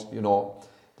them out, you know.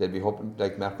 They'll be hoping,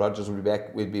 like Mark Rogers will be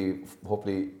back, will be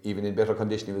hopefully even in better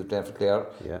condition. He was playing for Clare.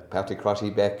 Patrick Crotty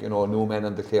back, you know, new man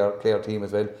on the Clare team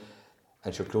as well.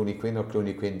 And sure, Clooney Quinn,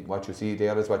 what you see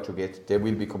there is what you get. They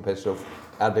will be competitive.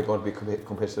 Are they going to be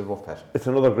competitive enough, Pat? It's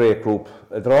another great group.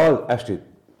 They're all actually,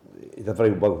 they're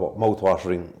very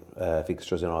mouth-watering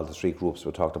fixtures in all the 3 groups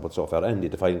we talked about so far, and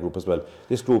the final group as well.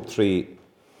 This group 3,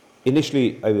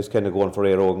 initially I was kind of going for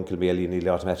Arogue and Kilmaley nearly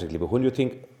automatically, but when you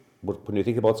think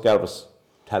about Scariff's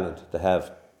talent they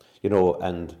have, you know,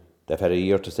 and they've had a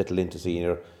year to settle into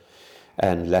senior,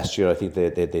 and last year I think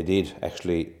they did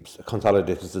actually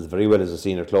consolidate themselves very well as a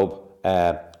senior club,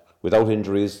 without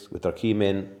injuries, with their key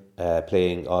men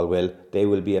playing all well. They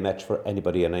will be a match for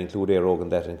anybody, and I include Arogue in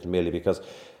that and Kilmaley, because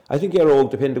I think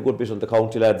Arogue depend a good bit on the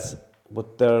county lads,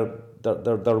 but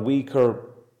they're weaker,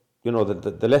 you know.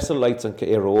 The lesser lights on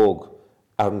Arogue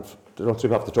they don't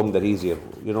slip off the tongue that easy,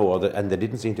 you know, and they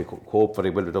didn't seem to cope very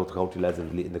well without the county lads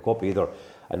in the cup either.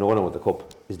 I know now with the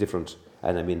cup is different,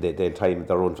 and I mean they'll time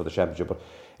their run for the championship. But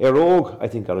Éire Óg, I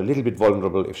think, are a little bit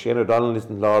vulnerable. If Shane O'Donnell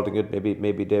isn't lording it,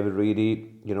 maybe David Reedy,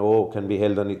 can be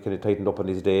held on, can be tightened up on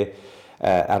his day.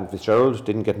 And Fitzgerald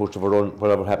didn't get much of a run.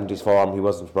 Whatever happened to his form, he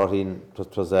wasn't brought in.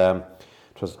 It was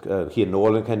he and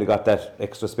Nolan kind of got that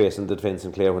extra space in the defence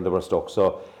in Clare when they were stuck.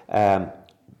 So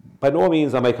by no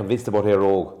means am I convinced about Éire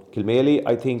Óg. Kilmaley,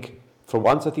 I think, for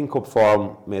once, I think cup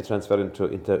form may transfer into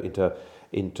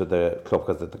the club,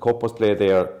 because the cup was played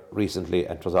there recently,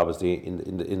 and it was obviously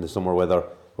in the summer weather.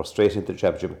 We're straight into the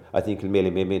championship. I think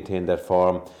Kilmaley may maintain that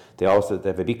form. They have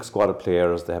a big squad of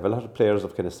players. They have a lot of players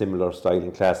of kind of similar style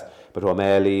and class. But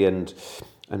O'Malley and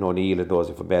O'Neill and those,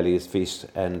 if O'Malley is fit,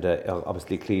 and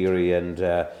obviously Cleary and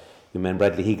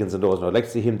Bradley Higgins and those. Now, I'd like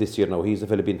to see him this year. Now, he's a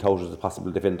fellow being touted as a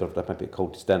possible defender. That might be a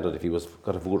county standard if he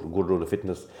got a good run of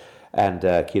fitness. And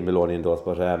Cian Maloney and those.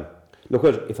 But look,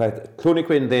 if I had Clooney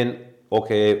Quinn, then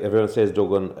okay, everyone says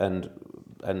Duggan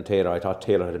and Taylor. I thought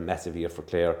Taylor had a massive year for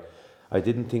Clare. I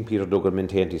didn't think Peter Duggan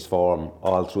maintained his form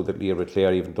all through the year with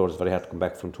Clare, even though it's very hard to come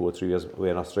back from 2 or 3 years away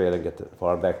in Australia and get the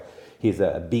form back. He's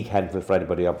a big handful for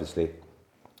anybody, obviously.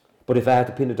 But if I had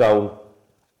to pin it down,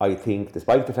 I think,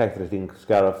 despite the fact that I think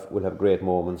Scariff will have great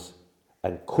moments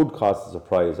and could cause a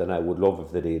surprise, and I would love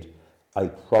if they did,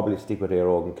 I'd probably stick with Éire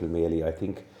Óg and Kilmaley. I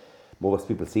think most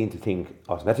people seem to think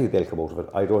automatically they'll come out of it.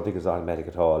 I don't think it's automatic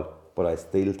at all, but I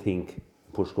still think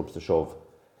push comes to shove,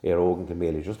 Éire Óg and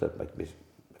Kilmaley just that might be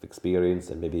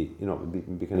experience and maybe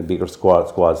kind of bigger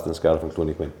squads than Scariff and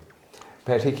Clooney Quinn.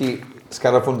 Pat Hickey,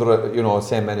 Scariff under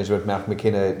same management, Mark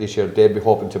McKenna this year, they'd be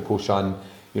hoping to push on.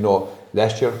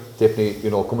 Last year definitely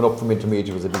coming up from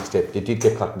intermediate was a big step. They did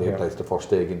get caught in the headlights the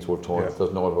first day against Wood Tones,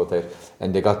 there's no doubt about that,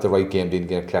 and they got the right game then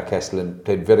against Clarecastle and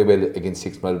played very well against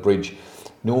 6 Mile Bridge.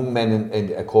 New man and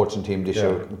a coaching team this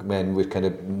year, man with kind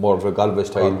of more of a Galway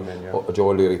style, Joe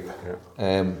O'Leary.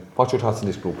 What's your thoughts on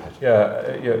this group, Pat?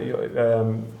 There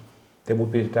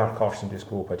would be a dark horse in this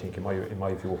group, I think, in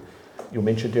my view. You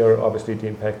mentioned there obviously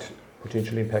the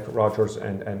potential impact of Rogers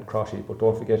and Crotty, but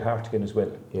don't forget Hartigan as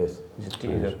well. Yes, he's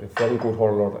a very good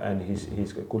hurler, and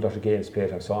he's got good at the games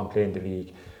played. I saw him play in the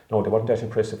league. No, they weren't that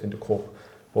impressive in the cup,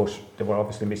 but they were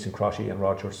obviously missing Crotty and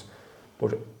Rogers.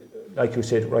 But like you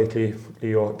said rightly,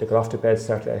 Leo, they got off to a bad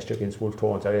start last year against Wolf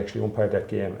Tones. I actually umpired that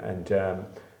game, and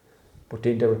but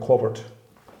then they recovered,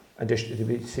 and they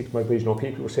 6 Mile Bridge.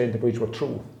 People were saying the Bridge were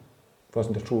through. It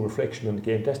wasn't a true reflection on the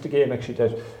game. That's the game actually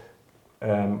that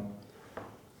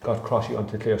got Crotty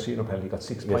onto the Clare senior penalty. He got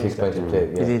 6 points. Played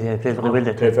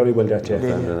very well that day.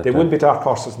 They will be dark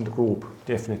horses in the group,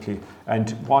 definitely, and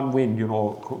one win,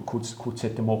 could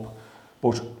set them up.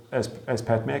 But as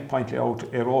Pat Mack pointed out,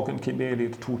 Éire Óg and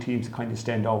Kilmaley, the two teams kind of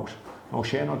stand out. Now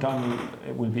Shane O'Donnell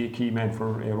will be a key man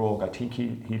for Éire Óg. I think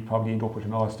he'll probably end up with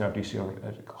an all-star this year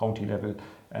at county level,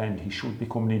 and he should be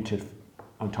coming into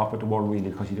on top of the world really,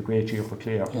 because he had a great year for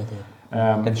Clare.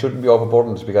 And shouldn't be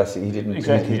overburdened because he didn't.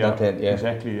 Exactly, he's not playing,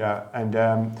 exactly. And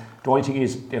the only thing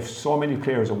is, they have so many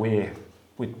players away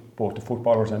with both the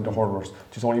footballers and the hurlers.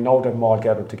 Just only now they've all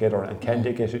gathered together, and can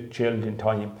they get it chilled in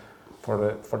time for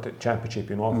the championship?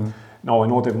 Now I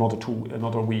know they've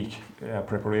another week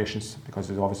preparations, because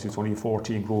it's only a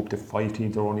 14 group. The 5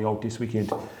 teams are only out this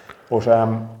weekend. But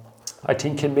I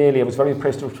think Kilmaley, I was very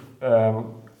impressed with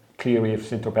Cleary of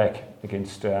centre back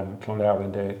against Clonlara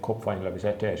in the cup final. I was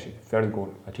at that. Very good.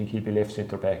 I think he'll be left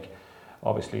centre back.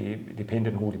 Obviously,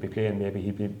 depending on who he'll be playing, maybe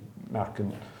he'll be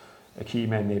marking a key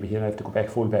man. Maybe he'll have to go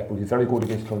back full back. But he's very good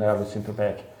against Clonlara centre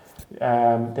back.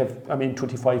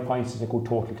 25 points is a good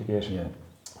total to get. Yeah.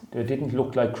 They didn't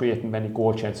look like creating many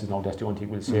goal chances now, that's the only thing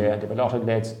we'll say. And there were a lot of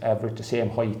lads average the same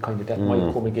height, kind of that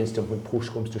might come against them when push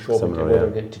comes to shove, and whether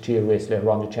they get to tier race later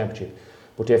on the championship.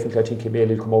 But definitely I think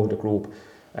Kilmaley will come out of the group,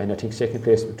 and I think second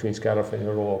place between Scariff and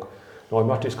Éire Óg. Now I'm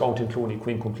not discounting Clooney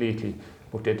Quinn completely,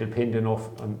 but they'll be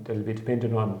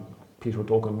dependent on Peter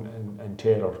Duggan and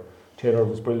Taylor. Taylor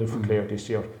was brilliant for Clare this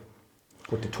year,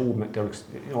 but the two,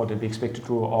 they'll be expected to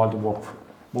do all the work,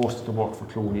 most of the work for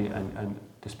Clooney, and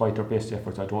despite their best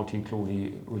efforts, I don't think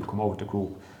Clooney will come out of the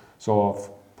group. So if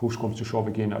push comes to shove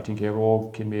again, I think Éire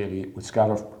Óg, Kilmaley with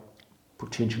Scariff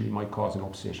potentially might cause an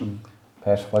upset.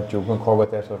 Pat, what do you concur with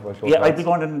that? I'd be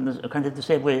going in kind of the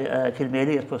same way.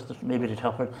 Kilmaley, I suppose, maybe the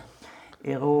topper.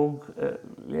 Éire Óg,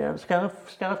 Scariff.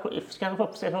 If Scariff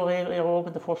upset Éire Óg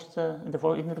in the first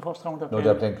round. No,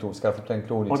 they're playing Clooney. Scariff playing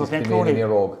Clooney. Oh, they're playing Kilmaley and Clooney.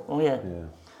 Éire Óg. Oh yeah.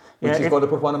 Which is going to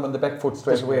put one of them on the back foot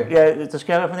straight away. Yeah, the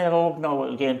Scariff and Éire Óg now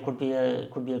again could be a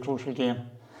crucial game.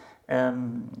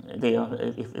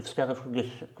 If Scariff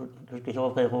could get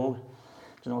over Éire Óg,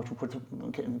 you know, to put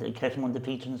catch them on the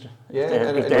pigeons. Yeah,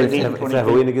 if they'll beat them If they have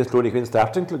a win against Tony Quinn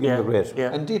starting to give them a great.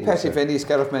 Yeah. And indeed, Pat, if any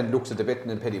Scariff man looks at the betting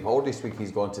in Petty Power this week,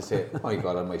 he's going to say, my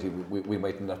God almighty, we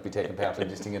might not be taking part in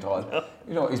this thing at all.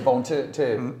 You know, he's bound to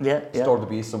store the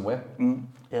beast somewhere.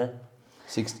 Yeah.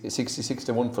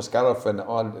 66-1 for Scariff, and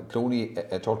all Clooney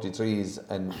 33s,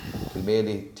 and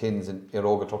Kilmaley 10s, and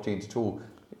Iroga 13-2.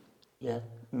 Yeah.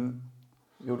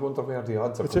 You'd wonder where the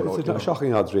odds are. It's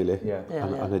shocking odds, really. Yeah.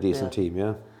 On a decent team,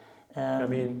 yeah. I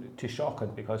mean, it's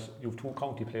shocking because you have 2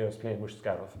 county players playing with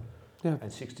Scariff. Yeah.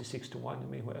 And 66-1, I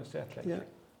mean, where's that like? Yeah.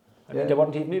 I mean, they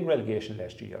weren't even in relegation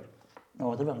last year.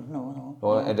 No, they weren't. No.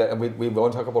 Oh, and we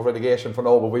won't talk about relegation for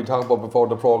now, but we'll talk about before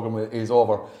the programme is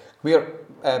over.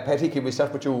 Patty, can we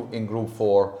start with you in Group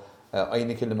 4?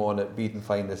 Aina Kilnamona beaten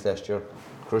finalists last year.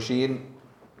 Crusheen,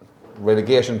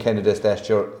 relegation candidates last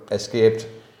year, escaped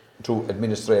through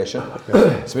administration.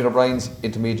 Smith O'Brien's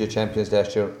intermediate champions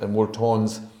last year, and Wolf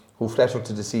Tones, who flattered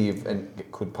to deceive and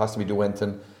could possibly do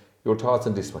anything. Your thoughts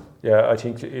on this one? Yeah, I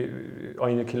think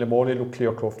Aina Kilnamona look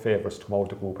clear-cut favourites to come out of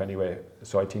the group anyway,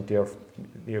 so I think they're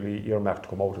nearly earmarked to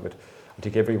come out of it. I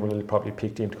think everyone will probably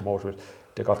pick them to come out of it.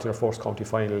 They got to their first county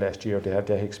final last year. They had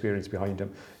their experience behind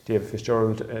them. David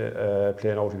Fitzgerald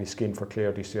playing out of his skin for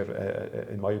Clare this year,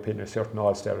 in my opinion, a certain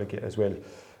all-star as well.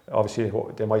 Obviously,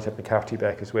 they might have McCarthy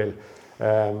back as well.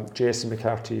 Jason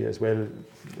McCarthy as well,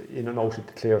 in and out of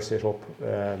the Clare set-up.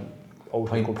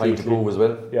 Point to prove as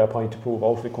well. Yeah, point to prove,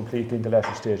 out of it completely in the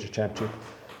latter stage of championship.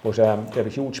 But they have a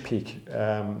huge peak.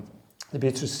 The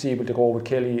bit to see will they go with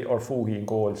Kelly or Fougie in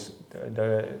goals.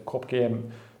 The cup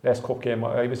game, last cup game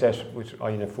I was at with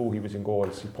Aina, Fougie was in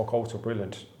goals. His puck outs were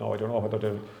brilliant. Now I don't know whether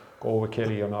they'll go with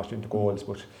Kelly or not into goals,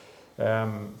 but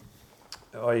Aina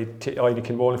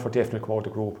Kilmoley for definitely come out of the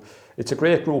group. It's a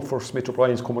great group for Smith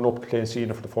O'Brien's coming up playing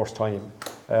senior for the first time.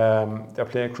 They're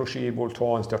playing Crusheen, Wolf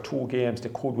Tones. They're 2 games, they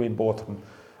could win both of them.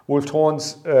 Wolf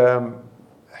Tones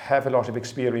have a lot of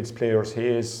experienced players.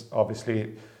 Hayes,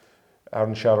 obviously,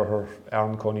 Aaron Sharroher,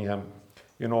 Aaron Cunningham,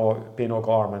 you know, Ben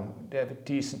O'Gorman. They have a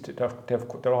decent,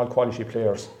 they're all quality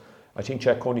players. I think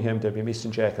Jack Cunningham, they'll be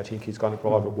missing Jack. I think he's gone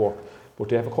abroad with work. But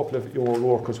they have a couple of young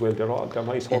work as well. They're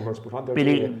nice huggers. But on their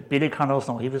Billy Connors,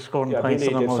 no, he was scoring points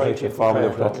on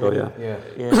them. Yeah.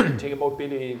 The thing about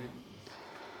Billy,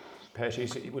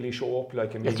 Patty, will he show up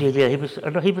like a yes,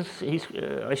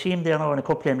 yeah, I see him there now in a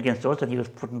cup game against us, and he was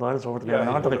putting balls over the bar in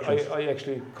all directions. I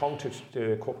actually counted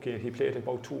the cup game. He played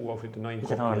about 2 out of the 9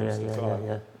 cup games.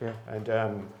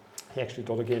 And he actually,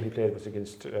 the other game he played was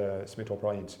against Smith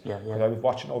O'Brien's. I was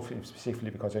watching out for him specifically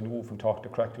because I knew from talking to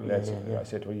Crackdown lads. I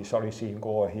said, well, you sorry to see him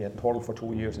go. He hadn't hurled for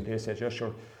 2 years, and they said, yeah,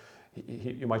 sure.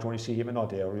 You might only see him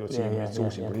another day, or you'll see him in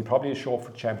Susie, but he probably is show up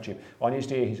for the championship. On his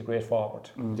day, he's a great forward.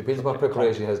 Depends what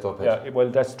preparation he has done. Yeah, well,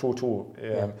 that's true too.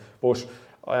 But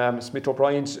Smith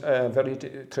O'Brien's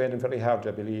training very hard,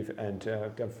 I believe, and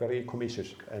they're very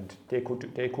committed, and they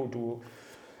could do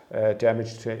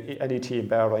damage to any team,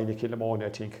 bar Aina Kilnamona. I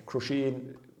think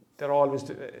Crusheen, they're always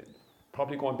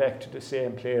probably going back to the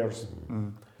same players.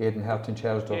 Aidan Hart in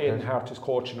charge. Aidan Hart is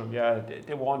coaching them. Yeah,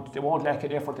 they won't lack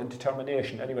an effort and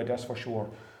determination. Anyway, that's for sure.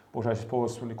 But I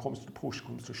suppose when it comes to push,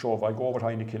 comes to shove, I go with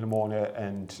Aina Kilnamona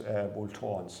and Wolf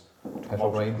Tones.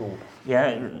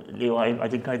 Yeah, Leo, I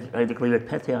think I'd agree with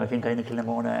Pat here. I think Aina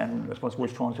Kilnamona and I suppose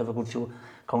Wolf Tones have a good few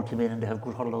countrymen, and they have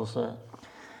good hurlers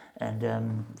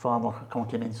and former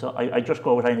countrymen. So I just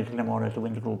go with Aina Kilnamona to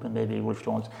win the group, and maybe Wolf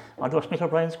Tones. Although Smith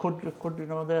O'Brien's could, you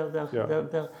know,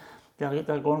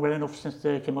 they're going well enough since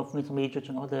they came up from intermediate.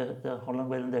 You know, they're hurling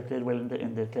well, and they played well in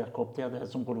the Clare Cup there. They had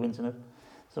some good wins in it.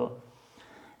 So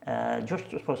just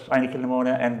I suppose Aina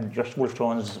Kilnamona and just Wolf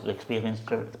Tones' experience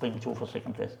to bring the 2 for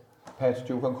second place. Pat,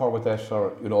 do you concur with that?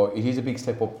 Or, you know, it is a big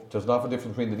step up. There's not a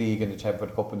difference between the league and the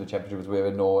Champions Cup and the Championship, as we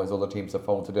know, as other teams have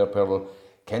found to their peril.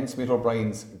 Can Smith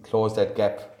O'Brien's close that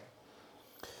gap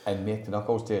and make the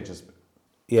knockout stages?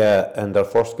 Yeah, and their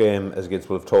first game is against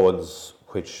Wolf Tones,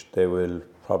 which they will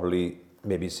probably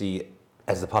maybe see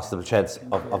as a possible chance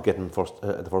of getting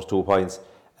the first 2 points.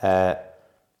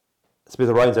 Smith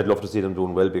O'Brien's, I'd love to see them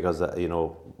doing well because you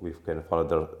know, we've kind of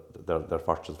followed their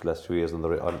fortunes for the last 2 years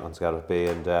on Scariff Bay,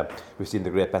 and we've seen the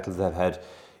great battles they've had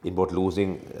in both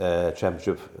losing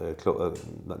championship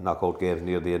knockout games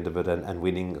near the end of it and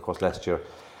winning, of course, last year.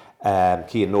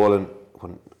 Cian Nolan,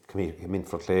 when he came in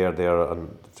for Clare there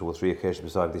on 2 or 3 occasions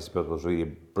beside this, but was really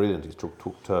brilliant. He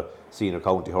took to senior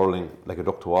county hurling like a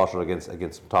duck to water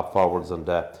against top forwards, and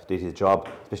did his job,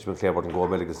 especially when Clare weren't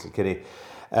going well against Kilkenny.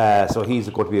 So he's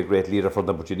going to be a great leader for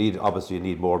them, but you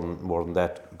need more than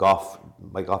that.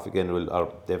 Mike Goff again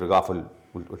David Goff will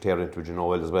will tear into it, you know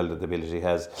well as well, that the ability he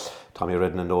has. Tommy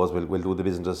Redden and those will do the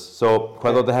business. So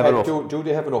whether they have enough... Do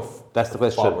they have enough? That's the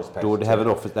question. Do they have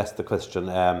enough? That's the question.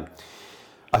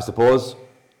 I suppose,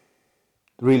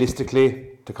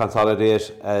 realistically, to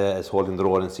consolidate as holding their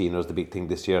own in senior is the big thing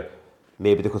this year.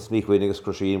 Maybe they could sneak away against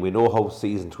Crusheen. We know how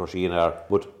seasoned Crusheen are,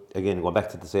 but again, going back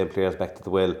to the same players, back to the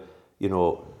well, you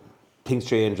know, things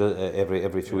change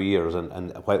every few years,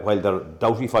 and while they're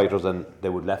doughty fighters, and they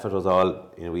would laugh at us all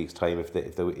in a week's time if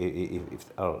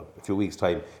or a few weeks'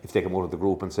 time if they come out of the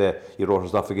group and say you wrote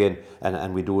us off again,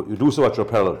 and you do so at your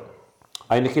peril.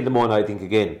 I think Kilmona, I think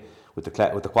again, with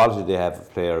the quality they have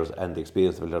of players and the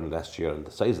experience they learned last year and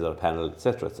the size of their panel,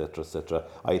 etc.,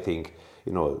 I think,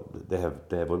 you know, they have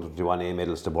 121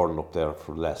 medals to burn up there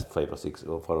for the last 4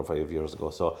 or 5 years ago.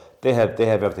 So they have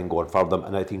everything going for them,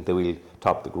 and I think they will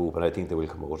top the group, and I think they will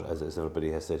come out, as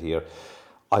everybody has said here.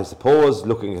 I suppose,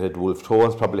 looking at it, Wolf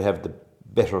Tones probably have the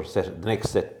best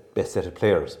set of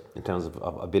players in terms of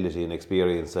ability and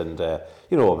experience, and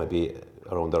you know, maybe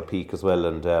around their peak as well.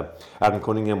 And Aaron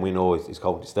Cunningham, we know, is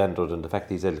county standard, and the fact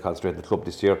that he's able to concentrate in the club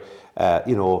this year,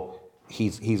 you know,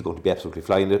 he's going to be absolutely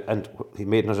flying it, and he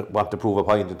may not want to prove a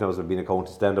point in terms of being a county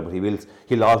standard, but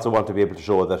he'll also want to be able to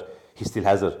show that he still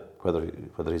has it.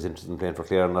 Whether he's interested in playing for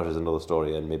Clare or not is another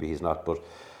story, and maybe he's not. But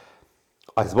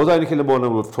I suppose Aina Kilmona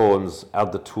and Wolf Tones are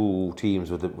the two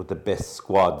teams with the best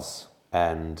squads,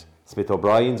 and Smith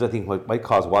O'Brien's, I think, might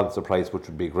cause one surprise, which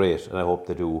would be great, and I hope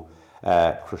they do.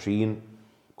 Crusheen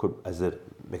could,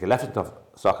 make a laughing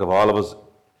stock of all of us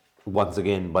once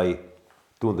again by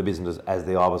doing the business as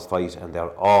they always fight, and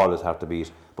they're always hard to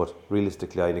beat. But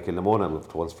realistically, Aina Kilmona and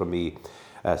Wolf Tones, from me,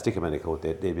 stick them in a coat,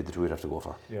 they'd be the two we'd have to go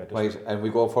for. Yeah, right, and we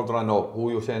go further on now.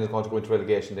 Who you're saying is going to go into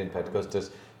relegation then, Pat? Because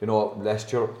there's, you know,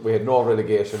 last year we had no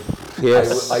relegation.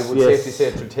 Yes, I would safely say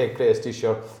it will take place this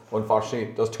year.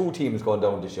 Unfortunately, there's 2 teams going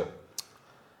down this year.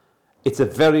 It's a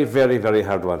very, very, very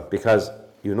hard one, because,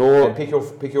 you know... And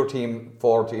pick your team,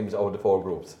 4 teams out of the 4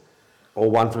 groups. Or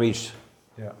one from each.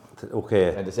 Yeah.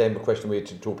 Okay. And the same question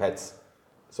with 2 Pats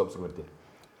subsequently.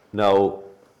 Now,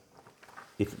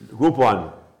 if Group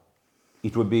 1,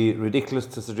 it would be ridiculous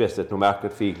to suggest that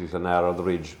Newmarket, Fecal, Clonard or the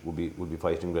Ridge would be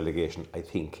fighting relegation, I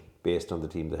think, based on the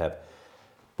team they have.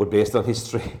 But based on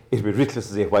history, it would be ridiculous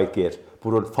to say Whitegate.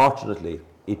 But unfortunately,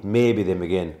 it may be them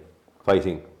again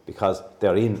fighting, because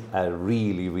they're in a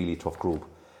really, really tough group.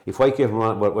 If Whitegate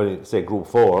were say Group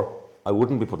 4, I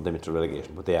wouldn't be putting them into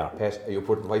relegation, but they are. Pat, are you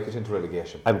putting Whitegate into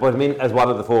relegation? I'm putting them in as one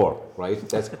of the 4. Right,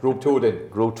 that's Group 2 then.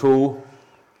 Group 2,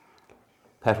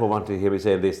 Pat will want to hear me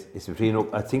saying this,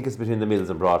 I think it's between the Mills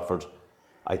and Broadford.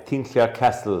 I think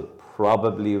Clarecastle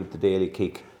probably with the daily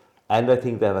kick, and I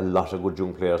think they have a lot of good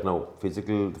young players now. The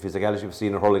physicality of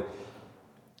senior hurling.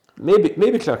 Maybe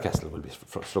Clarecastle will be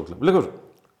struggling. Look at it.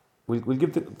 We'll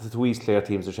give the 2 East Clare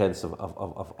teams a chance of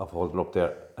holding up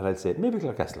there, and I'd say maybe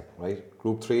Clarecastle. Right,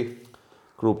 Group 3.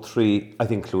 Group 3, I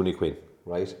think Clooney Quinn.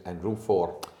 Right, and Group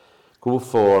 4. Group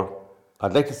 4,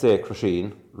 I'd like to say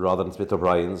Crusheen rather than Smith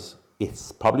O'Brien's.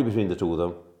 It's probably between the 2 of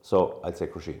them, so I'd say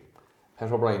Crusheen.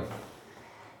 Pat O'Brien.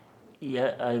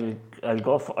 Yeah, I'll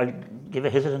give a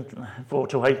hesitant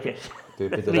vote to Whitegate. The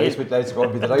lads are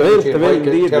going to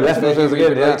be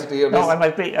delighted. No, I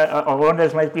might be, or one of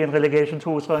us might be in relegation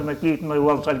too, so I might be eating my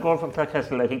words. I'll go for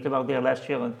Clarecastle. I think they were there last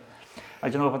year, and I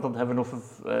don't know if they don't have enough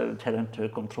of talent to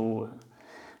come through.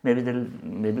 Maybe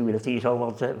we'll have to eat our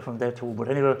words from there too. But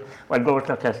anyway, I'll go with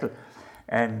Clarecastle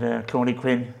and Clooney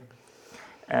Quinn.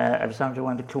 I was talking to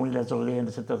one of the Clooney lads earlier, and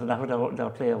they said there's a lot of their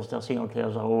players, their senior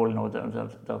players are all, you know,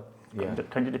 they're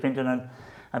kind of dependent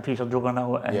on Peter Duggan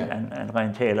now and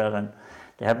Ryan Taylor, and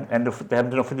they haven't enough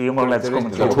of the younger lads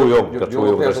coming through. They're too young. They're too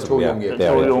young. They're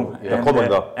too young. They're coming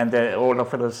though. And the older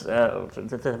fellas,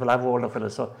 they have a lot of older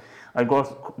fellas. So I'll go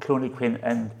for Clooney Quinn,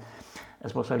 and I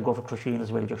suppose I'll go for Crusheen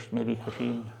as well, just maybe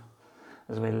Crusheen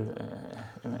as well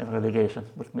in relegation.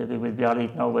 But maybe we'll be all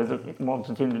right now more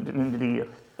than the end of the year.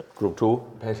 Group 2.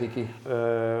 Pat Hickey.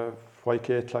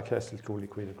 Whitegate, Clarecastle, Clooney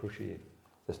Quinn and Crusheen.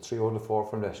 There's 3 out of the 4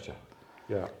 from last year.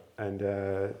 Yeah, and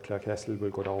Clarecastle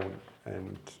will go down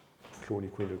and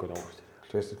Clooney Quinn will go down.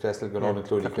 Clarecastle will go down and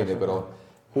Clooney Quinn will go down.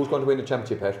 Who's going to win the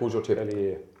championship, Pat? Who's your tip?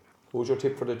 LEA. Who's your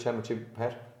tip for the championship,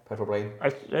 Pat? Pat O'Brien?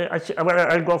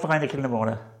 I'll go for Aina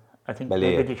Kilmona. I think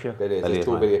maybe this year. There's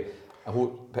 2 Ballet.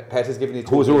 Pat has given you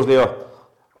 2. Who's yours there?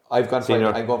 I'm going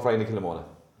for Aina Kilmona.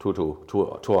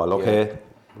 2 all, okay.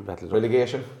 Yeah.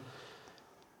 Relegation?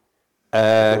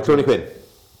 Clooney Quinn.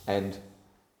 And?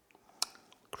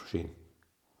 Crusheen.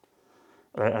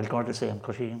 I'll go the same,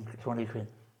 Crusheen, Clooney Quinn.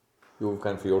 You've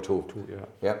gone for your 2.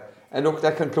 Yeah. And look,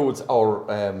 that concludes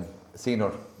our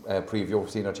senior preview,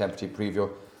 senior championship preview.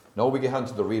 Now we get on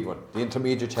to the real one, the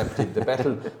intermediate championship, the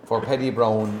battle for Paddy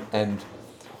Brown and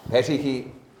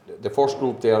Petty. The first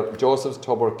group there, Joseph's,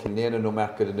 Tubber, Kilnane and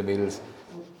Newmarket in the Mills.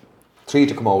 3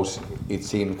 to come out, it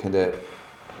seemed kind of...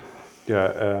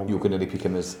 Yeah, you can only pick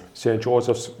him as... St.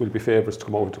 Joseph's will be favourites to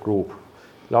come out of the group.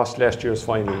 Lost last year's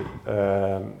final,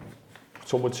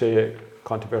 some would say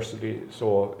controversially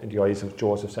so in the eyes of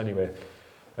Joseph's anyway.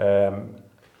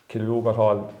 Killaloe got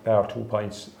all bar 2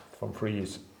 points from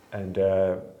frees, and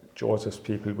Joseph's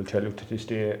people will tell you to this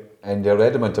day. And they're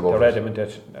adamant about They're adamant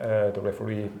that the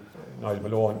referee, Niall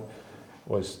Malone,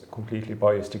 was completely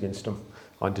biased against them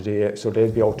on the day, so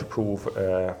they'll be out to prove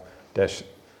that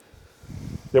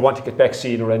they want to get back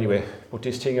senior anyway. But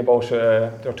this thing about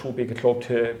they're too big a club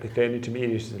to be playing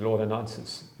intermediate is a load of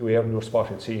nonsense. We earn your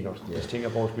spot in senior. Yeah. This thing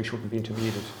about we shouldn't be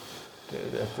intermediate,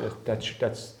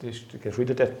 that's to get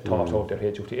rid of that thought out their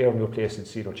heads. You have to earn your place in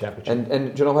senior championship.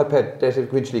 And do you know what, Pat? That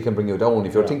eventually can bring you down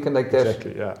if you're thinking like that.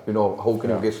 Exactly, yeah. You know, how can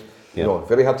you get? You know,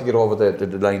 very hard to get over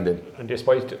the line then. And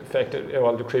despite the fact that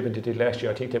all the cribbing they did last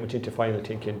year, I think they went into final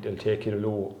thinking they'll take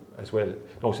Killaloe as well.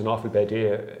 No, it's an awful bad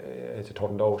day as it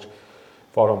turned out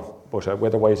for them, but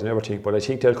weather-wise and everything. But I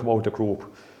think they'll come out of the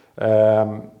group.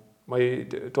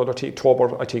 The other team,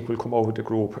 Tubber, I think will come out of the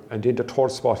group, and in the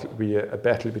third spot will be a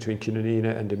battle between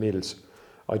Kilnane and the Mills.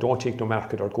 I don't think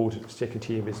Newmarket are good. The second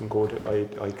team isn't good.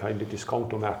 I kind of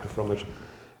discount Newmarket from it.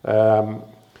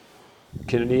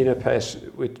 Kilnane pass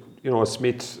with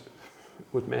Smith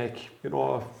would make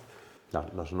not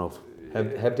enough.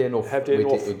 Have they enough? Have they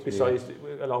enough besides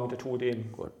along the 2 days?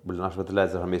 Well, not with the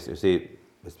lads that are missing. You see,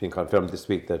 it's been confirmed this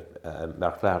week that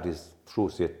Mark Flaherty's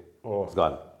Truciate is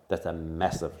gone. That's a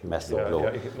massive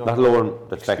blow. Not alone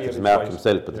the fact that it's Mark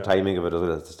himself, but the timing of it as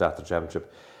well as the start of the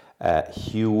championship.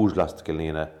 Huge loss to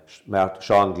Kilnane.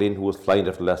 Sean Glynn, who was flying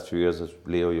there for the last few years, as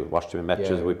Leo, you watched him in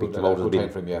matches, we picked him out as being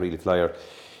really flyer.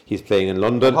 He's playing in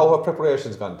London. How have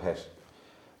preparations gone, Pat?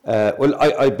 Well,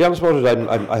 I'll be honest about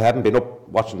it, I haven't been up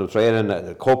watching them training.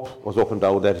 The cup was up and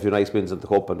down. They had a few nice wins in the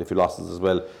cup and a few losses as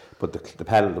well. But the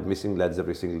panel of missing lads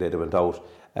every single day they went out.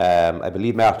 I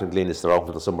believe Martin Glynn is around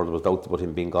for the summer. There was doubts about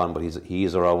him being gone, but he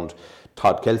is around.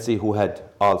 Todd Kelsey, who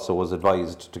was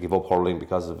advised to give up hurling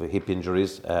because of hip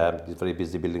injuries. He's very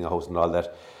busy building a house and all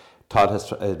that. Todd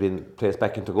has been placed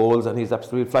back into goals, and he's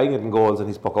absolutely flying it in goals, and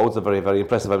his puck outs are very, very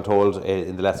impressive, I'm told,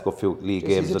 in the last few league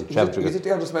games and championship. Is it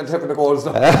the oldest man having the goals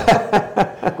now?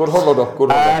 Good hurler though,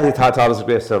 good hurler. Todd was a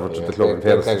great servant to the club, in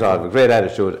fairness to Todd, with great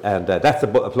attitude, and that's a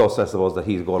plus, I suppose, that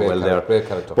he's going well there. Great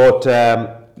character. But,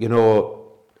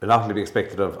 not to be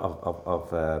expected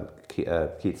of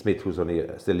Keith Smith, who's only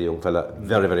still a young fella,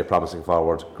 very, very promising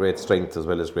forward, great strength as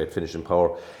well as great finishing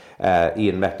power.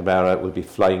 Ian McNamara will be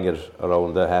flying it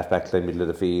around the half-back line, middle of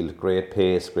the field. Great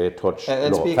pace, great touch.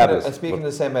 And speaking of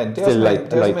the same man, there's a man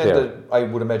that I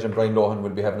would imagine Brian Lohan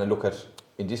will be having a look at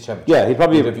in this championship. Yeah, he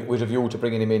probably with a view to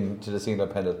bringing him in to the senior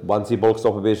panel. Once he bulks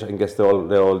up a bit and gets the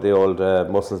old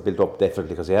muscles built up, definitely,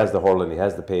 because he has the hurling, he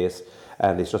has the pace.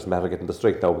 And it's just a matter of getting the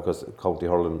strength now because county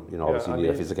hurling, obviously need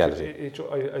a physicality.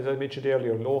 As I mentioned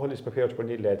earlier, Lohan is prepared to bring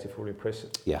in lads if we're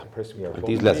impressive. Yeah. And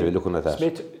these lads will be looking at that.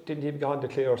 Smith didn't even go on the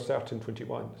Clare starting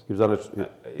 21. He was on it.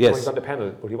 He was on the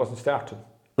panel, but he wasn't starting.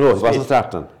 No, he wasn't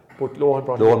starting. But Lohan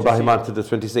brought him on to the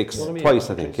 26 twice,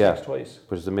 I think. Yeah, twice.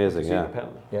 Which is amazing. Yeah.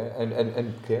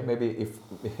 And Claire, maybe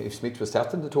if Smith was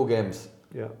starting the 2 games.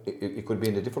 Yeah, it could be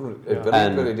in a different, very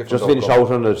different. Just finish out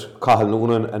on it. Cathal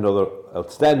Noonan, another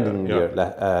outstanding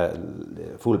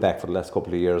fullback for the last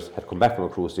couple of years, had come back from a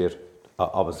cruciate.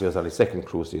 Obviously, was on his second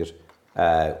cruciate.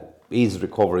 He's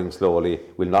recovering slowly.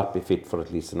 Will not be fit for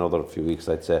at least another few weeks,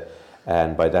 I'd say.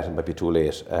 And by that, it might be too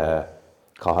late.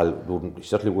 Cathal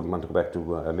certainly wouldn't want to go back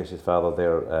to miss his father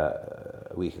there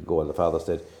a week ago, and the father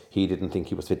said he didn't think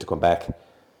he was fit to come back.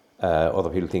 Other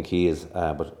people think he is,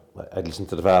 but I'd listen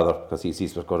to the father because he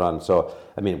sees what's going on. So,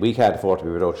 we can't afford to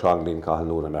be without Sean Glynn, Cathal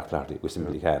Noonan and Mark Flaherty. We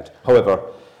simply can't. However,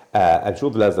 I'm sure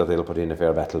the lads that they'll put in a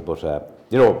fair battle, but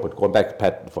but going back,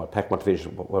 Pat want to finish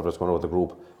whatever's going on with the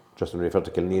group, just in refer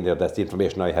to Kilnane there, that's the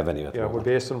information I have anyway. Yeah, well,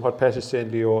 based on what Pat is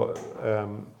saying, Leo,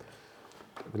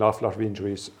 an awful lot of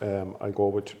injuries, I go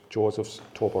with Joseph's,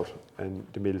 Tubber and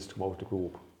the Mills to come out of the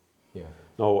group. Yeah.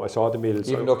 No, I saw the Mills.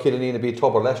 Even though Kilnane beat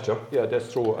Tubber last year. Yeah,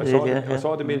 that's true. I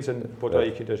saw the Mills and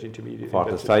Bodyke in that intermediate.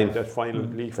 That final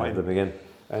league final. Again.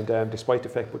 And despite the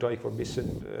fact Bodyke were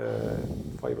missing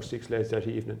 5 or 6 lads that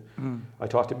evening, I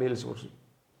thought the Mills was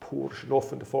poor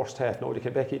enough in the first half. Now they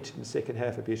came back into the second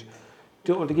half a bit.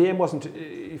 the game wasn't.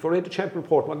 If you read the champion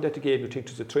report, wasn't that the game you think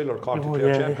it was a thriller called the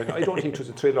Clare champion? I don't think it was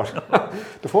a thriller.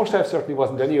 The first half certainly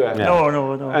wasn't anyway. No.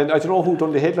 And I don't know who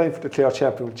done the headline for the Clare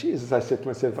champion. Jesus, I said to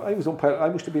myself, I was umpire. I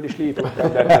must have been asleep at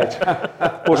that match.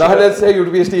 But let's say you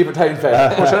would be a Stephen Tyne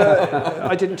fan. But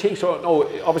I didn't think so. No,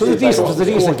 obviously it was a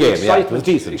decent game. It was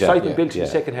decent. Excitement built in the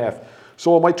second half.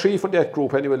 So my three from that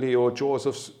group anyway: Leo,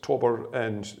 Josephs, Tubber,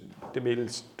 and the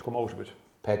Mills to come out of it.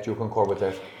 Pat, you concur with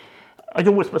that? I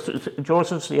do.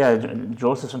 Joseph's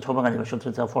and Tubber anyway should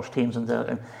have their first teams in there.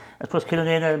 And I suppose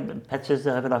Killanena, Pat says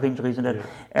they have a lot of injuries in that.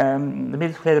 The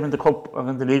Mills played them in the cup or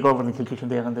in the league over in Kilkishen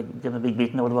there, and they gave them a big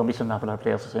beating. They were missing an awful lot of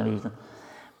players the same evening.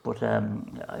 But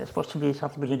I suppose to me it's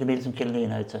hard between the Mills and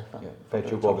Killanena, I'd say.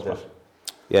 Pat, you go with that?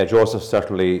 Yeah, Joseph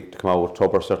certainly to come out,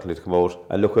 Tubber certainly to come out,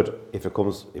 and look at if it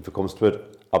comes to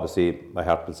it. Obviously, my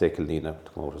heart will say Killanena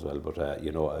to come out as well, but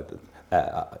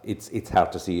it's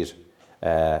hard to see it.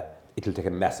 It'll take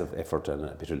a massive effort and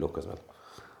a bit of luck as well.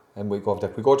 And we go to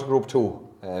Group 2.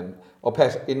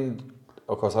 Pat,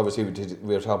 of course, obviously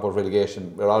we were talking about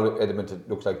relegation. We're all element. It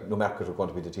looks like Newmarket are going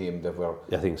to be the team that were.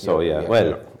 I think so. Yeah.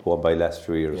 Well, won by last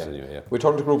few years anyway. Yeah. We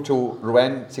turn to Group 2.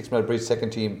 Rowan, Six Mile Bridge, second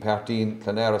team. Partine,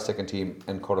 Clonera, second team,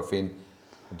 and Corofin.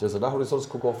 Does a lot of results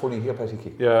could go funny here,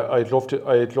 Patty? Yeah, I'd love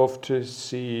to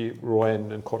see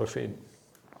Rowan and Corofin.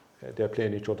 They're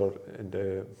playing each other,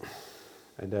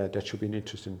 and that should be an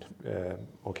interesting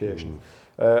occasion.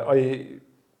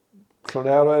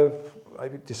 Clonera,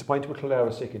 I've been disappointed with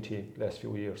Clonera's second team last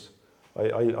few years.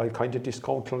 I kind of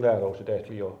discount Clonera out of that,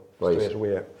 Leo, straight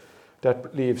away.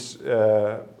 That leaves,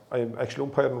 I'm actually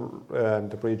umpiring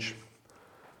the Bridge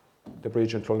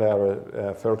and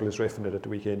Clonera. Fergal is reffing it at the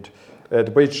weekend.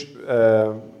 The Bridge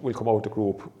will come out the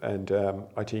group, and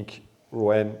I think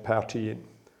Rowan, Partine.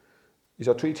 Is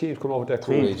there three teams come out of that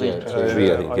group? Three,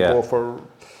 I think, yeah.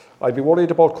 I'd be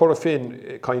worried about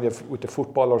Corofin, kind of with the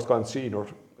footballers gone senior.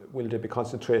 Will they be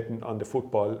concentrating on the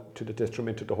football to the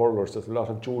detriment of the hurlers? There's a lot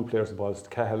of dual players involved,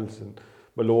 Cahals and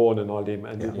Malone and all them,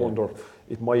 and you wonder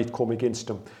it might come against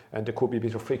them, and there could be a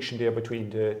bit of friction there between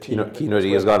the team.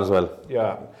 Keenody has gone as well.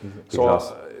 Yeah, they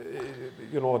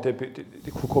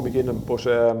could come against them, but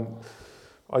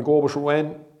I go with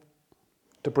Rowan,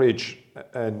 the Bridge,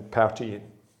 and Partine.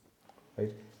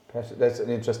 Right. Pat, that's an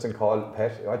interesting call,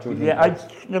 Pat. What do you think? Yeah, I'd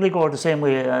nearly go the same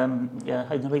way.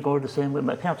 I'd nearly go the same way.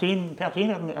 But Partine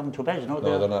aren't too bad, you know.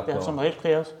 They have some nice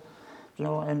players, you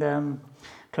know. And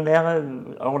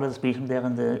Clonera always beat them there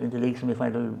in the league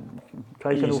semi-final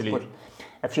twice enough. But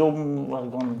a few of them were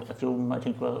going. A few of them, I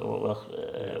think,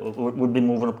 would be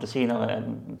moving up the senior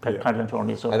paddling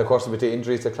tourney. So. And of course, with the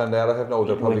injuries that Clonera have now,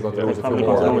 they're probably going to lose a few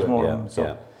more.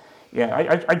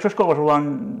 Yeah, I just go with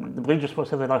one. The Bridge is supposed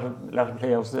to have a lot of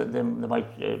players. They might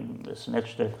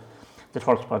snatch the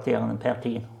first spot there, and then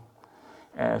Partine.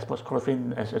 I suppose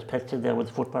Corofin, as Pat said there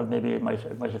with football, maybe it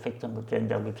might affect them, but then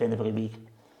they'll be playing every week.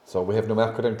 So we have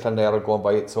Newmarket and Clonera going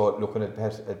by it. So looking at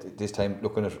Pat at this time,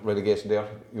 looking at relegation there,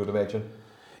 you would imagine.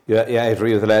 Yeah, I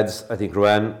agree with the lads. I think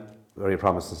Rowan, very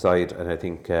promising side, and I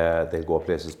think they'll go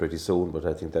places pretty soon. But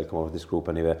I think they'll come out of this group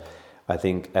anyway. I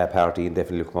think Partine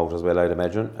definitely will come out as well, I'd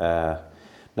imagine.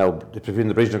 Now, between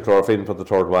the Bridge and Corofin for the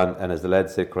third one, and as the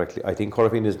lads said correctly, I think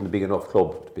Corofin isn't a big enough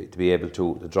club to be able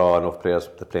to draw enough players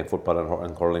to play football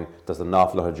and curling. There's an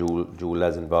awful lot of dual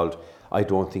lads involved. I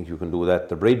don't think you can do that.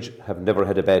 The Bridge have never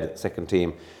had a bad second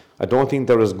team. I don't think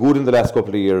they're as good in the last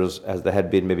couple of years as they had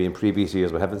been maybe in previous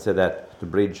years, but having said that, the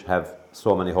Bridge have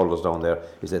so many hurlers down there,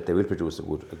 is that they will produce a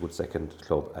good second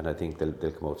club, and I think they'll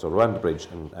come out. So around the Bridge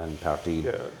and Partine.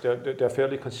 Yeah, they're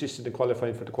fairly consistent in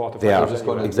qualifying for the quarterfinals. They are,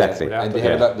 exactly. And they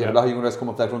have a lot of young guys come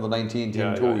up that under 19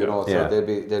 team too, you know, so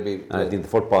they'll be. And I think the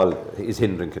football is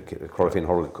hindering Corofin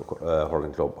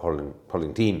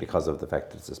hurling team because of the fact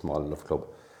that it's a small enough club.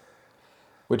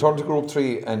 We turn to Group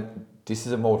 3, and this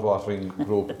is a mouth-watering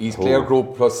group. East Clare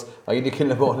group plus Aina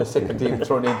Kilnamon, a second team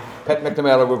thrown in. Pat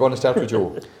McNamara, we're going to start with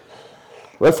you.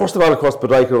 Well, first of all, of course,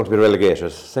 Bodyke are going to be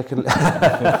relegated. Second, no,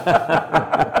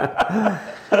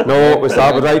 we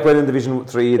saw Bodyke went in Division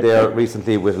 3 there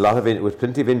recently with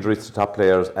plenty of injuries to top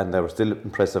players, and they were still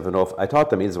impressive enough. I thought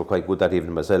the Mills were quite good that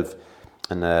evening myself,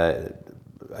 and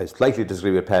I slightly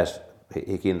disagree with Pat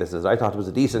Hickey in this. I thought it was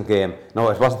a decent game. No,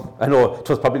 it wasn't. I know it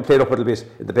was probably played up a little bit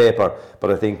in the paper,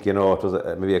 but I think, you know, it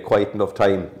was maybe a quiet enough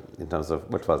time in terms of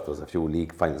there was a few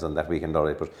league finals on that weekend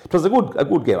already, but it was a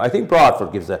good game. I think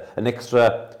Broadford gives an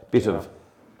extra bit of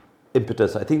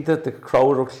impetus. I think that the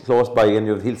crowd are close by, and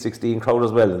you have the Hill 16 crowd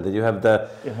as well, and then you have the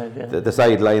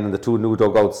sideline and the two new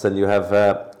dugouts, and you have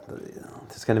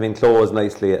it's kind of enclosed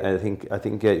nicely. I think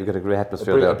you get a great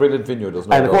atmosphere there. A brilliant venue,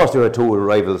 doesn't it? And of course, there are two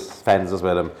rivals fans as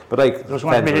well. But like, There was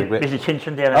one busy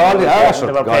tension there. Sure.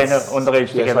 They were playing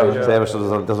underage together.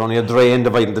 So there's only a drain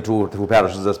dividing the two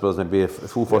parishes, I suppose, maybe a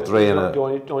 2-foot drain. The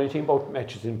only thing about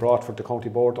matches in Broadford, the county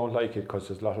board don't like it because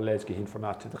there's a lot of lads getting from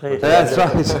that. That's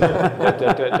right.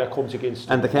 that comes against.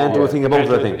 And they can't do a thing about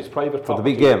it, I think. It's private for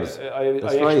property. the big games. I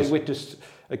actually witnessed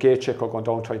a gate checker going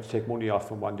down trying to take money off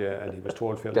from one day, and he was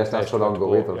told fairly. That's not so long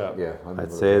ago either. Yeah,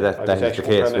 I'd say that is the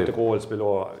case. At the goals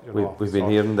below, we've been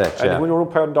hearing that. And when you're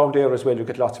umpiring down there as well, you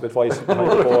get lots of advice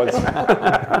behind the goals.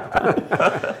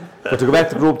 But to go back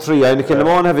to Group 3, I mean,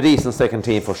 Kilnamon have a decent second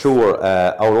team for sure.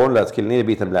 Our own lads, Kilnamon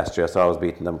beat them last year, so I was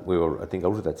beating them. We were, I think,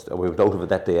 out of it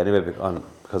that day anyway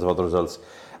because of other results.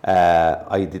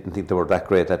 I didn't think they were that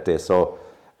great that day. So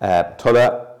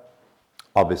Tulla,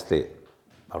 obviously,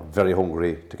 are very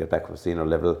hungry to get back to the senior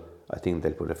level. I think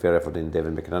they'll put a fair effort in.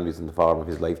 Devin McInerney's in the form of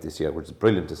his life this year, which is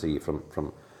brilliant to see from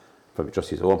just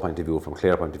his own point of view, from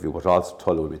Clare point of view, but also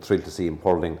Tulla will be thrilled to see him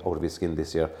hurling out of his skin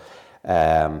this year.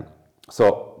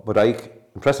 But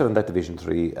impressive in that Division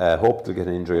 3. Hope they'll get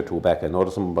an injury or two back. I know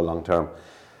there's some long term,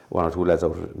 one or two lads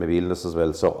out, maybe illness as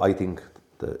well. So I think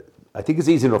it's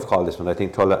easy enough to call this one. I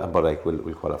think Tulla and Bodyke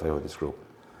will qualify for this group.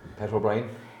 Pat O'Brien.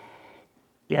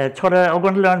 Yeah, Tulla are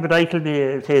going to learn, but I will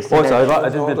be tasting. I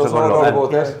didn't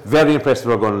mention very impressed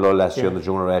with O'Gunlow last year in the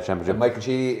Junior A Championship. And Michael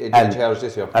Sheedy in charge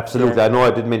this year. Absolutely, I know.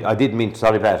 I did mean.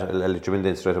 Sorry, Pat. I'll let you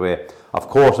in straight away. Of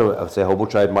course, I'll say how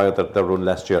much I admired their run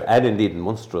last year, and indeed in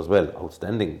Munster as well.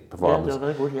 Outstanding performance. Yeah,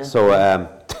 they're very good. Yeah. So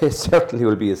they certainly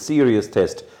will be a serious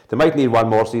test. They might need one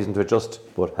more season to adjust,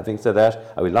 but having said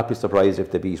that, I will not be surprised if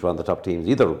they beat one of the top teams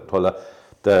either. Tulla,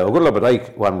 the O'Gunlow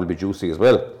Bodyke one will be juicy as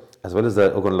well as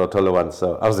the O'Gunlow Tulla one.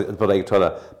 So Bodyke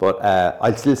Tulla, but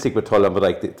I'll still stick with Tulla and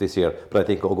Bodyke this year. But I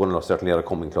think O'Gunlow certainly are a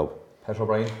coming club. Pat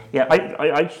O'Brien. Yeah,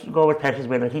 I go with Pat as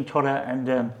well. I think Tulla and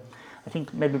I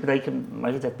think maybe Bodyke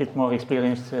might have a bit more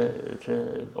experience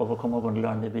to overcome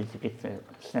O'Gunlow and maybe to get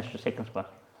snatch the second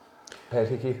spot. Pat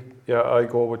Hickey. Yeah, I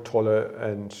go with Tulla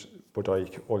and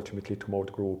Bodyke ultimately to come out of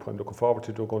the group. I'm looking forward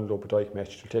to the O'Gunlow Bodyke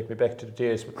match. It'll take me back to the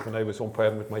days when I was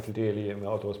umpiring with Michael Daly and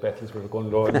all those battles with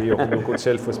O'Gunlow and Leo who good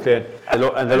self was playing. And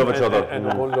they love each other. And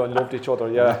O'Gunlow loved each other,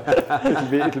 yeah.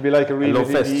 it'll be like a really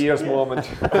in the years moment.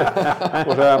 But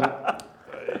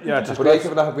yeah, it's great.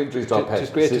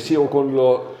 It's great to see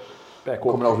O'Gunlow back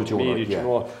coming up out with Junior, you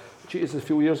know. Geez, a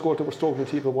few years ago they were struggling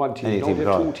to keep one team. Now they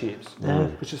have two teams,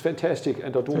 which is fantastic,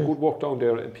 and they're doing good work down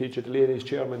there. And PJ Delaney's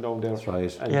chairman down there, that's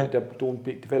right. And they're doing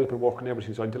big development work and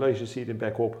everything. So I'm delighted to see them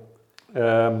back up.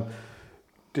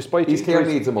 Despite East Clare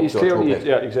needs them up there.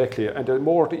 Yeah, exactly. And the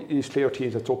more the East Clare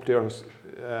teams that's up there,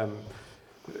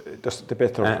 the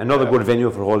better. Another good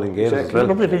venue for holding games as well.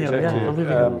 Lovely venue,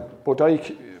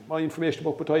 Bodyke, my information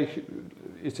about Bodyke,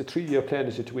 it's a 3-year plan,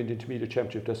 is it, to win the intermediate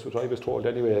championship? That's what I was told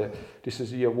anyway. This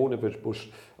is year one of it, but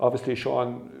obviously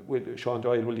Sean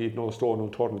Doyle will leave no stone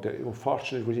unturned.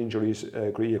 Unfortunately with injuries,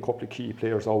 agree a couple of key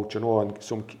players out, and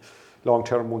some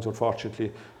long-term ones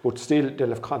unfortunately, but still they'll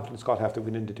have confidence got after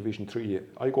winning the Division 3.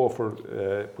 I go for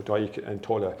Bodyke and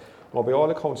Tulla. Now by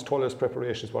all accounts Tulla's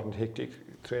preparations weren't hectic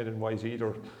training wise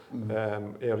either.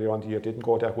 Earlier on the year didn't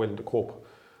go that well in the cup.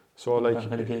 So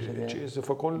geez, if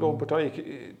O'Gunlow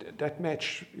Bodyke, that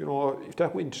match, if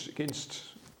that went against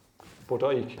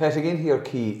Bodyke. Pat, again here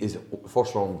key is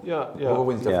first round. Whoever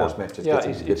wins the first match.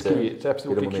 It's key. It's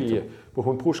absolutely key. But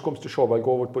when push comes to shove, I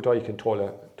go with Bodyke and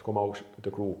Tulla to come out of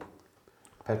the group.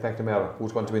 Pat McNamara,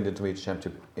 who's going to win the intermediate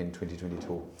championship in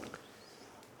 2022?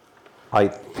 I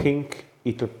think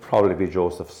it'll probably be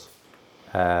Joseph's.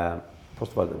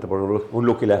 First of all, they were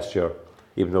unlucky last year.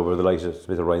 Even though we were delighted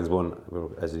Smith Ryan's won,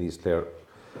 as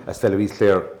fellow East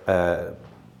Clare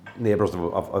neighbours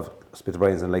of Smith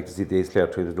Ryan's, and like to see the East Clare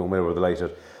team do well, we were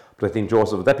delighted. But I think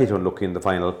Joseph was that bit unlucky in the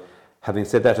final. Having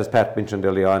said that, as Pat mentioned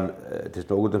early on, there's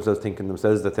no good themselves thinking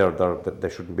themselves that they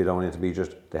shouldn't be down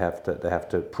intermediate. They have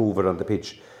to prove it on the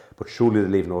pitch. But surely they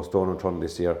leave no stone unturned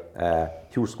this year.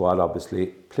 Huge squad, obviously,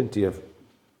 plenty of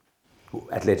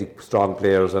athletic, strong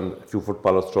players, and a few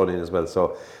footballers thrown in as well.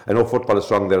 So I know football is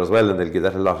strong there as well, and they'll give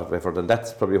that a lot of effort, and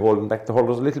that's probably holding back the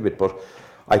hurlers a little bit. But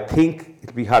I think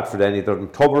it'll be hard for them. Either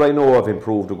Tubber, I know, have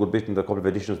improved a good bit in the couple of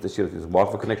editions this year. There's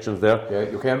Waterford connections there. Yeah,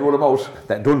 you can't rule them out.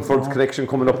 That Dunford connection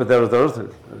coming up with theirs.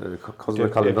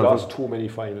 They've lost too many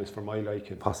finals for my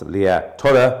liking. Possibly, yeah.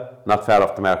 Tulla, not far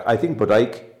off the mark. I think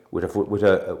Bodyke, with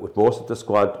most of the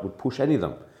squad, would push any of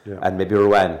them, and maybe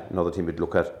Rowan, another team we'd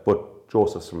look at. But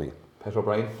Joseph's for me. Pat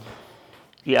O'Brien.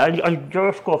 Yeah, I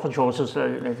just go for Joseph's. I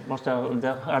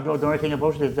don't know anything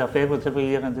about it. They're favourites every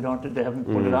year, and they haven't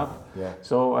pulled it off. Yeah.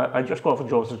 So I just go for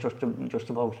Joseph's just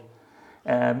about.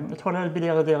 I thought I'll be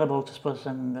there or thereabouts, I suppose,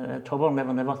 and Tubber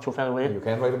never too far away. You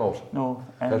can't write them out. No.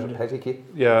 And Petty Key?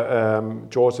 Yeah,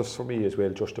 Joseph's for me as well,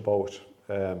 just about.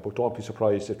 But don't be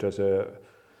surprised if there's a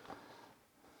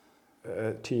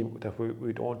team that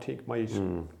we don't think might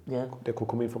they could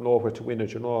come in from nowhere to win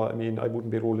it. You know, I mean, I wouldn't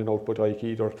be ruling out Budike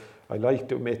either. I like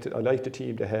the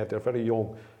team they have. They're very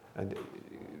young, and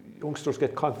youngsters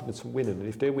get confidence from winning. And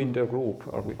if they win their group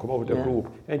or we come out of their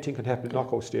group, anything can happen in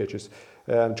knockout stages.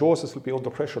 Josephs will be under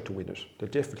pressure to win it. They're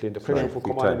definitely, and the pressure will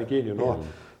come on them again. You know,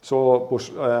 so but.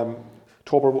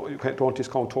 Tober, you don't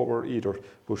discount Tober either,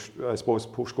 but I suppose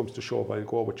push comes to shove, I'll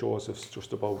go with Joseph's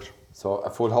just about. So a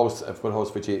full house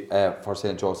for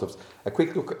St. Joseph's. A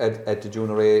quick look at the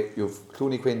Junior A. You've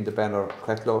Clooney Quinn, the Banner,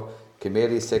 Cracklow,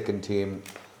 Kimeli second team.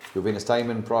 You've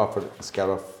Innistimon, Crawford,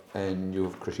 Scariff, and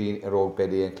you've Crusheen, Erogue,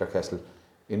 Belly, and Clarecastle.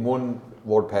 In one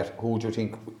word, Pat, who do you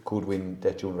think could win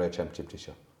that Junior A championship this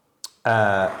year?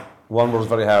 One word is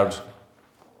very hard.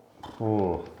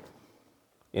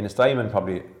 Innistimon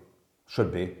probably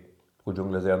should be. Good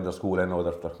young lads there in their school, I know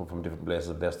that they're come from different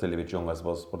places, they're still a bit young, I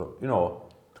suppose. But, you know,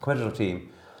 the competitive team,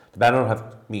 the Banner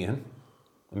have Meehan,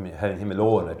 having him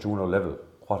alone at junior level.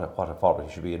 What a forward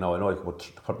he should be. You know, I know he could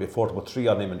probably afford to put 3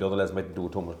 on him and the other lads mightn't do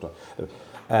too much.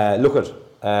 Look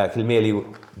at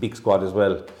Kilmaley, big squad as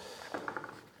well.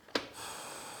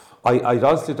 I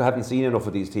honestly haven't seen enough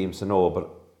of these teams to know, but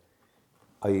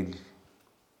I'm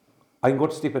going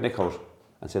to stick a neck out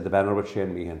and say the Banner with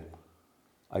Shane Meehan.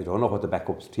 I don't know what the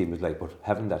backups team is like, but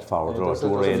having that forward row is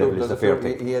a fair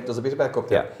thing. There's a bit of backup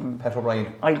there. Pat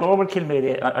O'Brien. I go over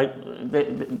Kilmaley.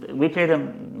 We played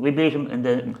them. We beat them in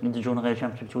the Junior A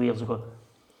Championship 2 years ago.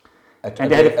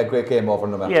 A great game over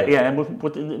them. Yeah,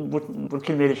 but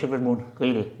Kilmaley should have won,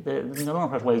 really. They don't know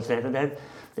what ways they had.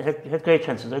 They had great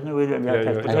chances. They didn't really and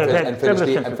fell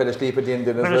asleep at the end.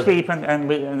 Fell asleep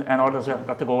and others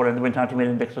got the goal and they went on to win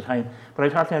in extra time. But I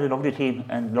thought they had a lovely team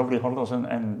and lovely hurlers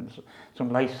and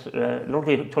some nice,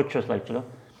 lovely touches, like, you know.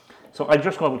 So I'll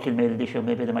just go with Kilmaley this year.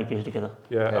 Maybe they might get it together.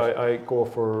 Yeah, I go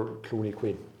for Clooney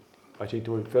Quinn. I think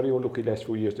they were very unlucky last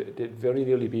few years. They very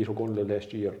nearly beat O'Gunlow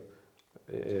last year.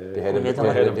 They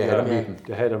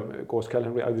had him. Goes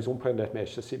Callan. I was umpiring that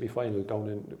match, the semi-final down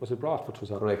in, was it Bradford? Was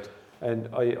that correct? And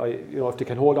I, you know, if they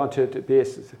can hold on to the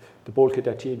base, the bulk of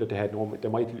that team that they had, they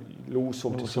might lose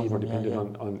some to season depending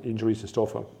on injuries and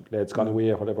stuff. Lads gone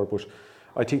away or whatever. But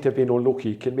I think they've been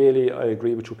unlucky. Kilmaley, I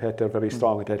agree with you, Pat. They're very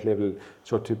strong at that level.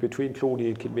 So between Clooney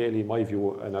and Kilmaley, in my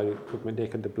view, and I put my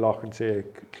neck in the block and say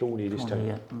Clooney this time.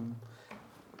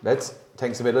 Yeah.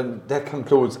 Thanks a million. That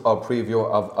concludes our preview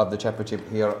of the championship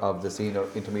here of the Senior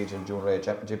Intermediate and Junior A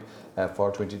Championship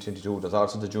for 2022. There's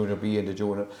also the Junior B and the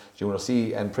Junior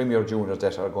C and Premier Juniors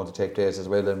that are going to take place as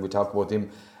well, and we'll talk about them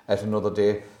at another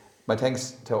day. My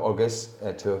thanks to our guests,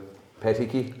 to Pat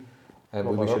Hickey, and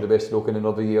we wish you the best luck in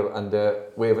another year, and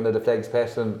waving of the flags,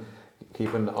 Pat, and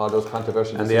keeping all those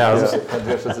controversial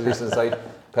decisions aside.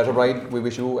 Pat O'Brien, we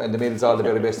wish you and the Mills all the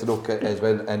very best of luck as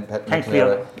well. And Pat, thanks,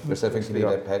 Leo. Yourself and Kenny,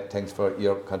 Pat, thanks for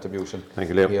your contribution. Thank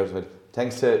you, Leo. Here as well.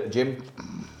 Thanks to Jim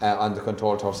on the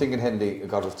control tower. Single-handedly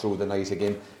got us through the night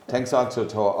again. Thanks also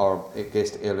to our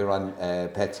guest earlier on,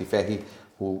 Patsy Fahey,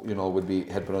 who will be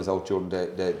helping us out during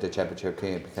the championship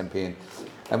campaign.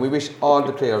 And we wish all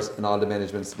the players and all the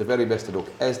managements the very best of luck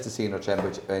as the senior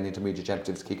championship and intermediate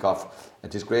championships kick off.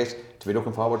 It is great to be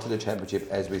looking forward to the championship,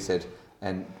 as we said,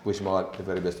 and wish them all the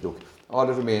very best of luck. All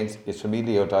that remains is for me,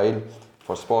 Leo Dial,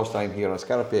 for Sports Time here on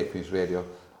Scariff Bay Community Radio,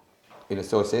 in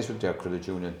association with Derek Credit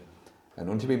Union. And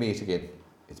until we meet again,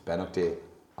 it's Bannock Day,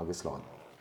 August Lawn.